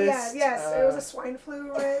Yeah, list? yes. It was a swine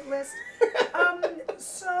flu list.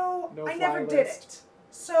 So No I fly never did list. it.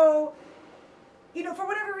 So, for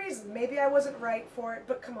whatever reason, maybe I wasn't right for it.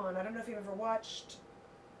 But come on, I don't know if you've ever watched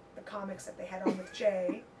the comics that they had on with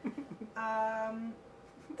Jay.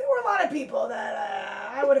 There were a lot of people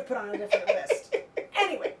that I would have put on a different list.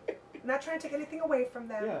 Anyway, I'm not trying to take anything away from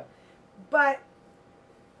them. Yeah. But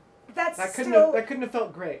that couldn't have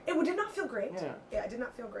felt great. It did not feel great. Yeah. Yeah, it did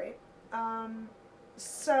not feel great.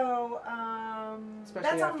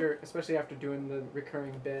 Especially after doing the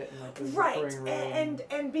recurring bit and like the Right, recurring role.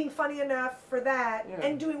 and being funny enough for that, Yeah.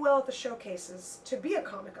 and doing well at the showcases to be a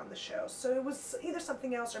comic on the show. So it was either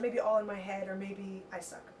something else, or maybe all in my head, or maybe I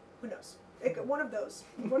suck. Who knows? One of those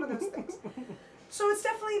things. So it's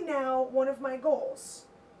definitely now one of my goals.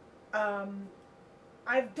 I've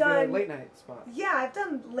You got a done late night spot. Yeah, I've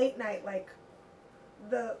done late night, like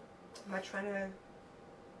I'm not trying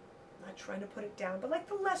to put it down, but like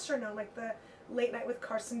the lesser known, like the Late Night with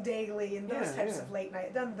Carson Daly and those types of late night.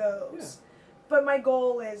 I've done those. Yeah. But my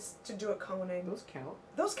goal is to do a Conan. Those count.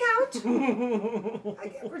 Those count. I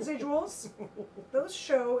get residuals. Those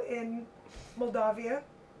show in Moldavia.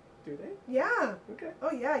 Do they? Yeah. Okay.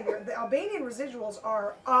 Oh yeah, the Albanian residuals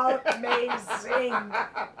are amazing.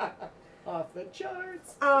 Off the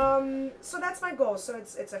charts. So that's my goal. So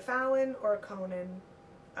it's a Fallon or a Conan.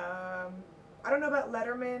 I don't know about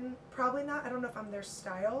Letterman. Probably not. I don't know if I'm their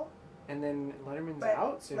style. And then Letterman's But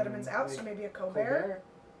out soon. Letterman's out, like, so maybe a Colbert.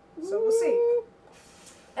 So we'll see.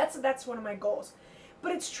 That's one of my goals.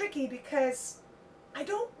 But it's tricky because I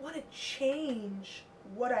don't want to change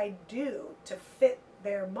what I do to fit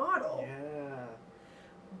their model. Yeah.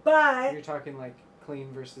 But You're talking like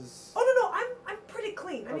clean versus. oh no, I'm pretty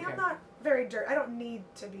clean. I mean, Okay. I'm not very dirty. I don't need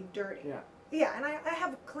to be dirty. Yeah. Yeah, and I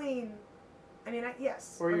have clean. I mean,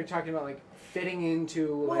 yes. Or you're talking about like fitting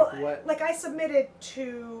into Well, like what? like I submitted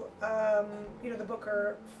to the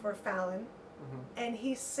booker for Fallon, and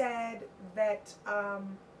he said that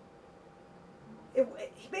he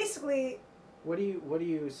basically. What do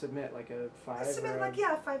you submit, like a 5? I submitted or like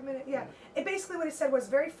 5 minute. Yeah. It basically what he said was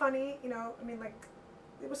very funny. I mean, like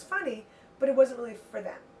it was funny, but it wasn't really for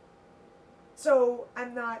them. So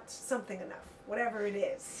I'm not something enough, whatever it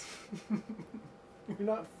is. You're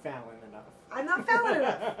not Fallon enough. I'm not Fallon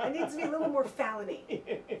enough. I need to be a little more Fallon-y.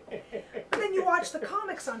 But then you watch the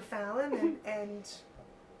comics on Fallon, and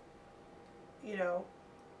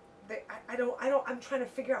I'm trying to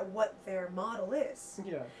figure out what their model is.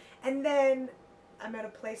 Yeah. And then I'm at a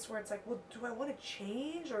place where it's like, well, do I want to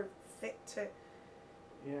change or fit to?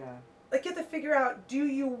 Yeah. Like you have to figure out, do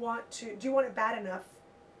you want it bad enough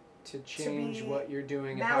To change be what you're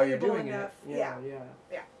doing and how you're malleable doing enough? it. Yeah.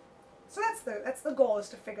 Yeah. So that's the goal, is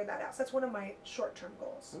to figure that out. So that's one of my short-term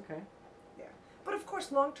goals. Okay. But of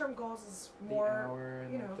course, long-term goals is more, The hour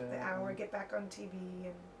and you know, the hour, get back on TV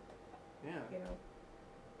and, Yeah. you know.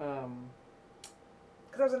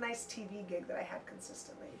 Because that was a nice TV gig that I had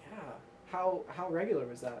consistently. Yeah. How regular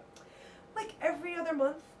was that? Like every other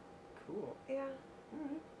month. Cool. Yeah.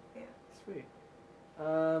 Alright. Yeah. Sweet.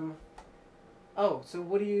 Oh, so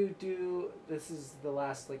what do you do? This is the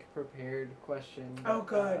last prepared question. Oh,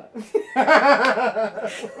 good.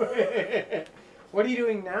 What are you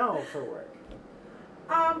doing now for work?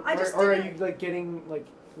 Or are you getting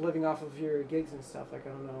living off of your gigs and stuff? I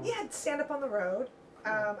don't know. Yeah, stand up on the road.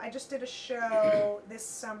 I just did a show this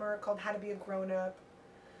summer called How to Be a Grown Up.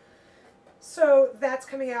 So that's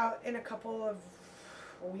coming out in a couple of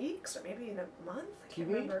weeks, or maybe in a month. I can't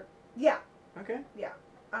remember. Yeah. Okay. Yeah.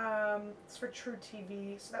 It's for True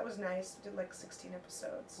TV, so that was nice. We did 16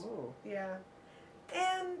 episodes. Oh. Yeah.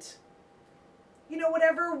 And,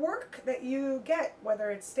 whatever work that you get, whether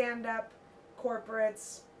it's stand-up,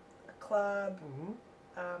 corporates, a club. Mm-hmm.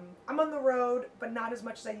 I'm on the road, but not as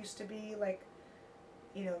much as I used to be. I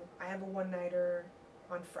have a one-nighter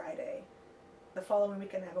on Friday. The following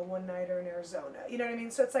weekend I have a one-nighter in Arizona. You know what I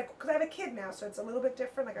mean? So it's because I have a kid now, so it's a little bit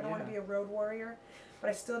different. I don't want to be a road warrior, but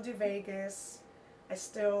I still do Vegas. I'm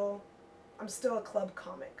still a club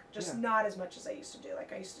comic, just not as much as I used to do.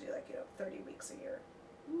 I used to do 30 weeks a year.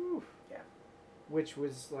 Ooh. Yeah. Which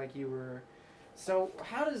was you were. So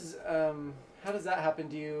how does that happen?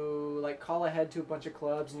 Do you call ahead to a bunch of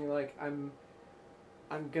clubs and you're like, I'm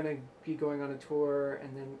gonna be going on a tour,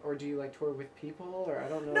 and then, or do you tour with people, or I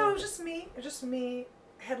don't know? No, it was just me. It was just me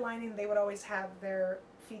headlining. They would always have their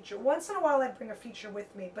feature. Once in a while I'd bring a feature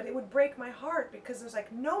with me, but it would break my heart because there's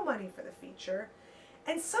no money for the feature.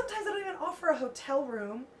 And sometimes I don't even offer a hotel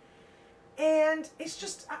room. And it's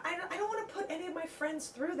just, I don't want to put any of my friends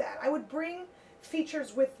through that. I would bring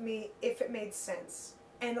features with me if it made sense.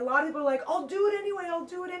 And a lot of people are like, I'll do it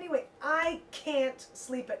anyway. I can't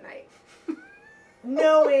sleep at night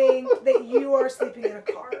knowing that you are sleeping in a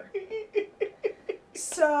car.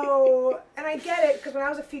 So, and I get it, because when I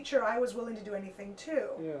was a feature, I was willing to do anything too.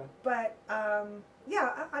 Yeah. But, I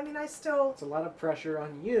still... It's a lot of pressure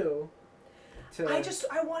on you.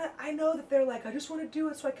 I know that they're I just want to do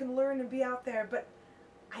it so I can learn and be out there, but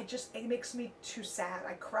it makes me too sad.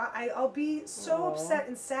 I cry. I'll be so upset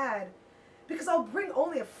and sad because I'll bring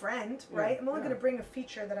only a friend, right? I'm only going to bring a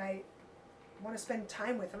feature that I want to spend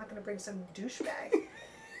time with. I'm not going to bring some douchebag.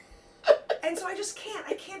 And so I just can't.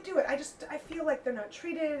 I can't do it. I feel like they're not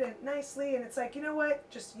treated nicely, and it's you know what?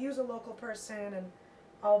 Just use a local person and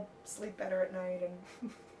I'll sleep better at night and,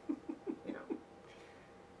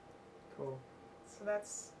 Cool.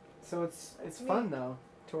 So it's fun though,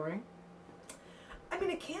 touring.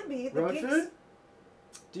 It can be. Road food?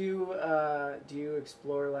 Do you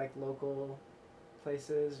explore local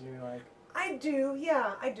places? You're I do,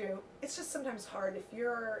 yeah, I do. It's just sometimes hard if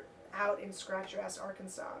you're out in Scratch Your Ass,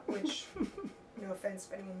 Arkansas, which, no offense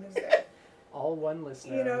if anyone lives there. All one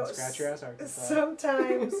listener in Scratch Your Ass, Arkansas.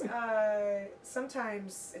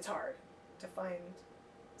 Sometimes it's hard to find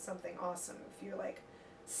something awesome if you're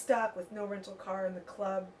stuck with no rental car in the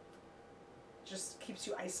club. Just keeps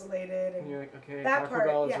you isolated, and you're okay, that Taco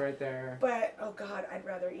Bell is right there. But oh god, I'd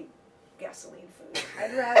rather eat gasoline food.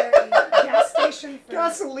 I'd rather eat gas station food.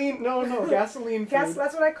 Gasoline? No, gasoline food.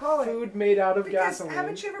 That's what I call it. Food made out of gasoline.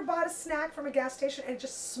 Haven't you ever bought a snack from a gas station and it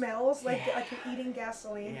just smells like you're eating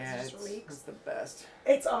gasoline? Yeah, it just reeks. It's the best.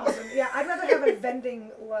 It's awesome. Yeah, I'd rather have a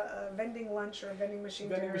vending lunch or a vending machine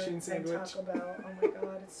dinner than sandwich. Taco Bell. Oh my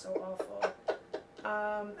god, it's so awful.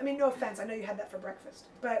 No offense. I know you had that for breakfast,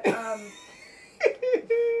 but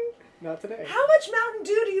not today. How much Mountain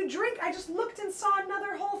Dew do you drink? I just looked and saw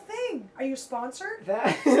another whole thing. Are you sponsored?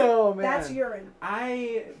 Oh man. That's urine.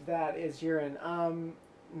 That is urine.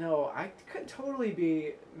 No, I could totally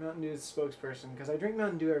be Mountain Dew's spokesperson because I drink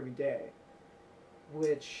Mountain Dew every day.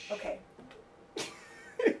 Which. Okay.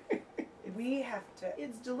 We have to.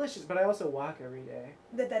 It's delicious, but I also walk every day.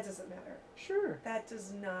 That doesn't matter. Sure. That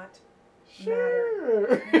does not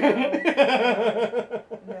matter.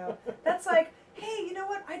 No. That's hey, you know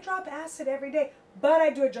what? I drop acid every day, but I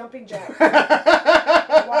do a jumping jack. Why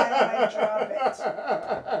do I drop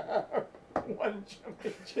it? One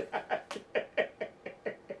jumping jack.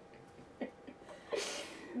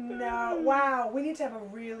 No. Wow. We need to have a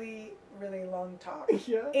really, really long talk.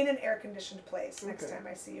 Yeah. In an air-conditioned place next time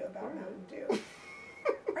I see you about Mountain Dew.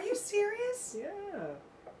 Are you serious? Yeah.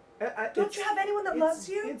 Don't you have anyone that loves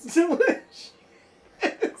you? It's delicious.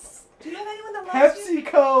 Do you have anyone that loves you?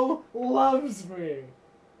 PepsiCo loves me.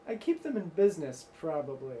 I keep them in business,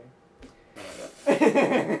 probably.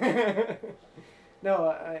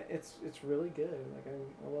 No, it's really good. Like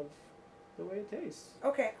I love the way it tastes.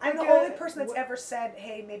 Okay, I'm the Okay, only person that's what- ever said,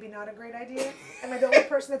 "Hey, maybe not a great idea." Am I the only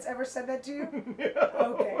person that's ever said that to you?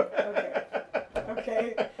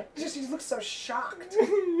 Okay. Just you look so shocked.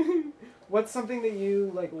 What's something that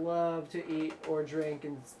you like love to eat or drink,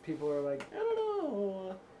 and people are like, I don't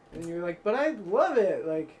know, and you're like, but I love it.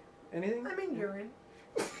 Like anything? I mean, urine.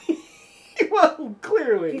 Well,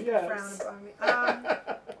 clearly, People yes. frown upon me.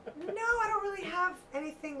 No, I don't really have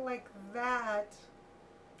anything like that.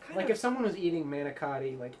 Kind Like of. if someone was eating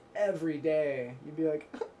manicotti like every day, you'd be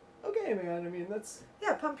like, okay, man. I mean, that's.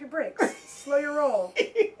 Yeah, pump your brakes. Slow your roll.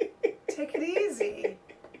 Take it easy.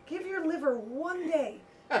 Give your liver one day.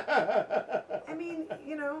 I mean,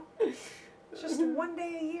 just one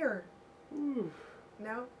day a year. Ooh,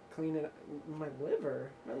 No? clean it. My liver.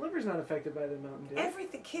 My liver's not affected by the Mountain Dew.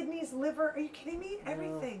 Everything. Kidneys, liver. Are you kidding me? No.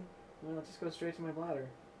 Everything. No, it just goes straight to my bladder.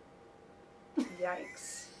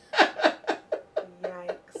 Yikes.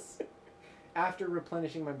 Yikes. After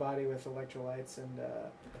replenishing my body with electrolytes and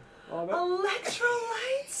all that.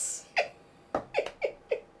 Electrolytes?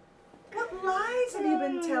 What lies have you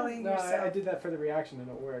been telling No, yourself? I did that for the reaction and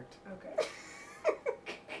it worked. Okay.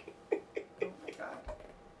 Oh my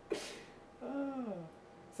god. Oh.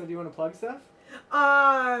 So do you want to plug stuff?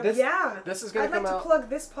 Yeah. This is gonna I'd come like out. to plug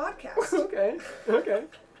this podcast. Okay.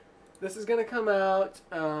 This is gonna come out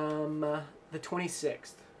the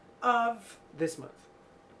 26th Of this month.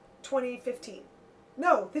 2015.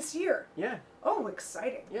 No, this year. Yeah. Oh,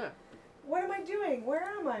 exciting. Yeah. What am I doing? Where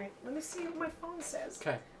am I? Let me see what my phone says.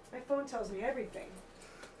 Okay. My phone tells me everything.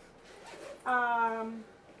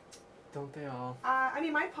 Don't they all? I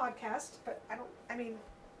mean, my podcast, but I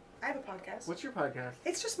have a podcast. What's your podcast?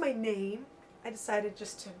 It's just my name. I decided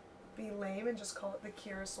just to be lame and just call it the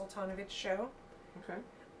Kira Sultanovich Show. Okay.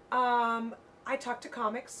 I talk to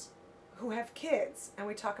comics who have kids, and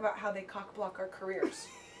we talk about how they cockblock our careers.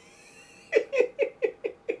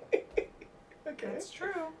 Okay. That's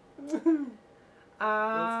true. That's cool.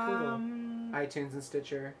 iTunes and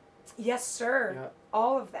Stitcher. Yes, sir. Yep.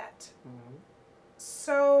 All of that. Mm-hmm.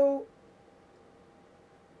 So,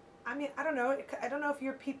 I mean, I don't know. I don't know if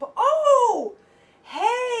you're people. Oh!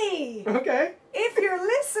 Hey! Okay. If you're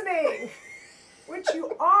listening, which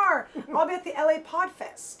you are, I'll be at the LA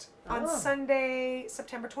Podfest on Oh. Sunday,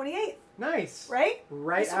 September 28th, Nice. right?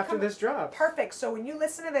 Right This will after come- this drops. Perfect. So when you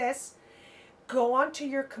listen to this, go onto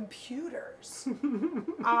your computers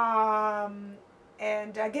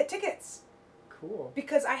and get tickets Cool.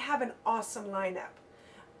 because I have an awesome lineup.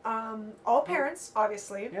 All parents,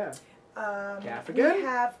 obviously. Yeah. We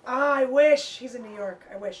have. I wish he's in New York.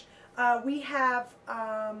 I wish. We have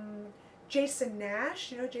Jason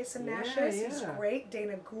Nash. You know who Jason Nash Yeah, is? He's yeah. great.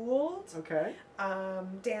 Dana Gould. Okay.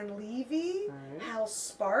 Dan Levy. All right. Hal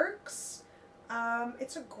Sparks.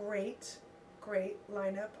 It's a great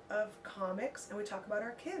lineup of comics, and we talk about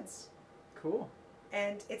our kids. Cool.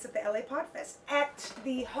 And it's at the LA Podfest at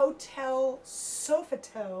the Hotel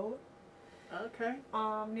Sofitel Okay.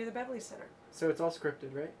 near the Beverly Center. So it's all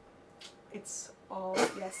scripted, right? It's all,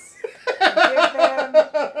 yes. Give them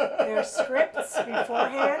their scripts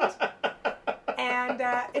beforehand. And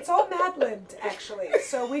it's all Mad-libbed, actually.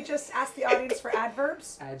 So we just ask the audience for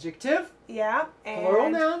adverbs. Adjective. Yeah. And Plural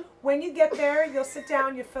noun. when you get there, you'll sit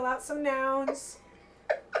down, you fill out some nouns,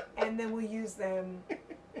 and then we'll use them.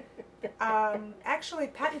 Actually,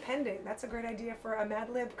 patent pending. That's a great idea for a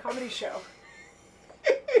Mad-lib comedy show.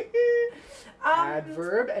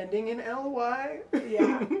 Adverb ending in ly.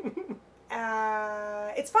 Yeah.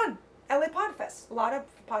 It's fun. LA Podfest. A lot of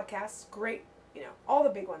podcasts. Great. All the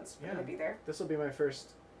big ones are Yeah. going to be there. This will be my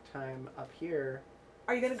first time up here.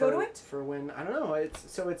 Are you going to go to for- it? For when I don't know.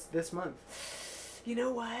 It's this month. You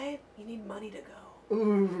know what? You need money to go.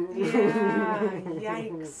 Ooh. Yeah.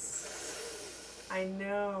 Yikes. I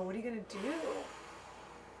know. What are you going to do?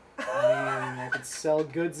 Man, I could sell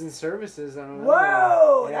goods and services. I don't know.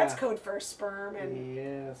 Whoa! Yeah. That's code for sperm and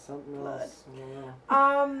Yeah, something blood. else.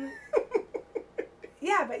 I don't know.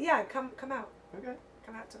 Yeah, but yeah, come out. Okay.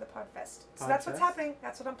 Come out to the Podfest. So that's what's Podfest? happening.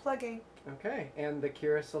 That's what I'm plugging. Okay. And the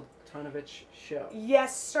Kira Sultanovich show.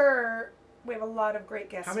 Yes, sir. We have a lot of great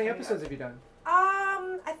guests. How many coming episodes up. have you done?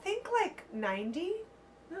 I think like 90.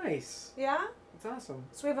 Nice. Yeah. That's awesome.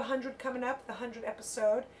 So we have 100 coming up, the 100th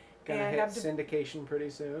episode. Gonna And hit I'm syndication pretty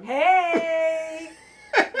soon. Hey!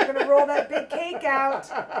 We're gonna roll that big cake out.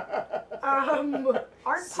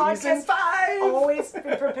 Aren't Season podcasts 5! always in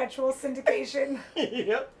perpetual syndication?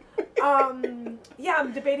 Yep. Yeah,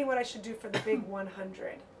 I'm debating what I should do for the big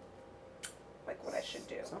 100. Like what I should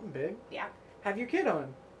do. Something big. Yeah. Have your kid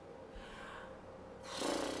on.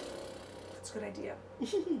 It's a good idea.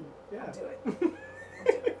 Yeah. I'll do it. I'll do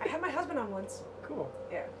it. I had my husband on once. Cool.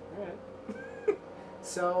 Yeah. All right.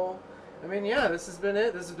 So, I mean, yeah, this has been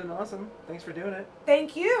it. This has been awesome. Thanks for doing it.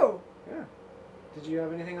 Thank you. Yeah. Did you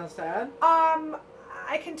have anything else to add?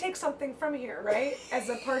 I can take something from here, right? As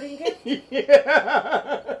a parting gift?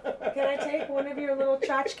 Yeah. Can I take one of your little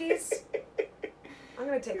tchotchkes? I'm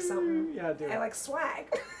going to take something. Yeah, do it. I like swag.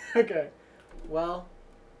 Okay. Well,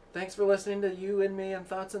 thanks for listening to You and Me and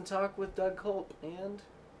Thoughts and Talk with Doug Culp and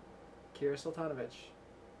Kira Sultanovich.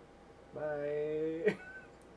 Bye.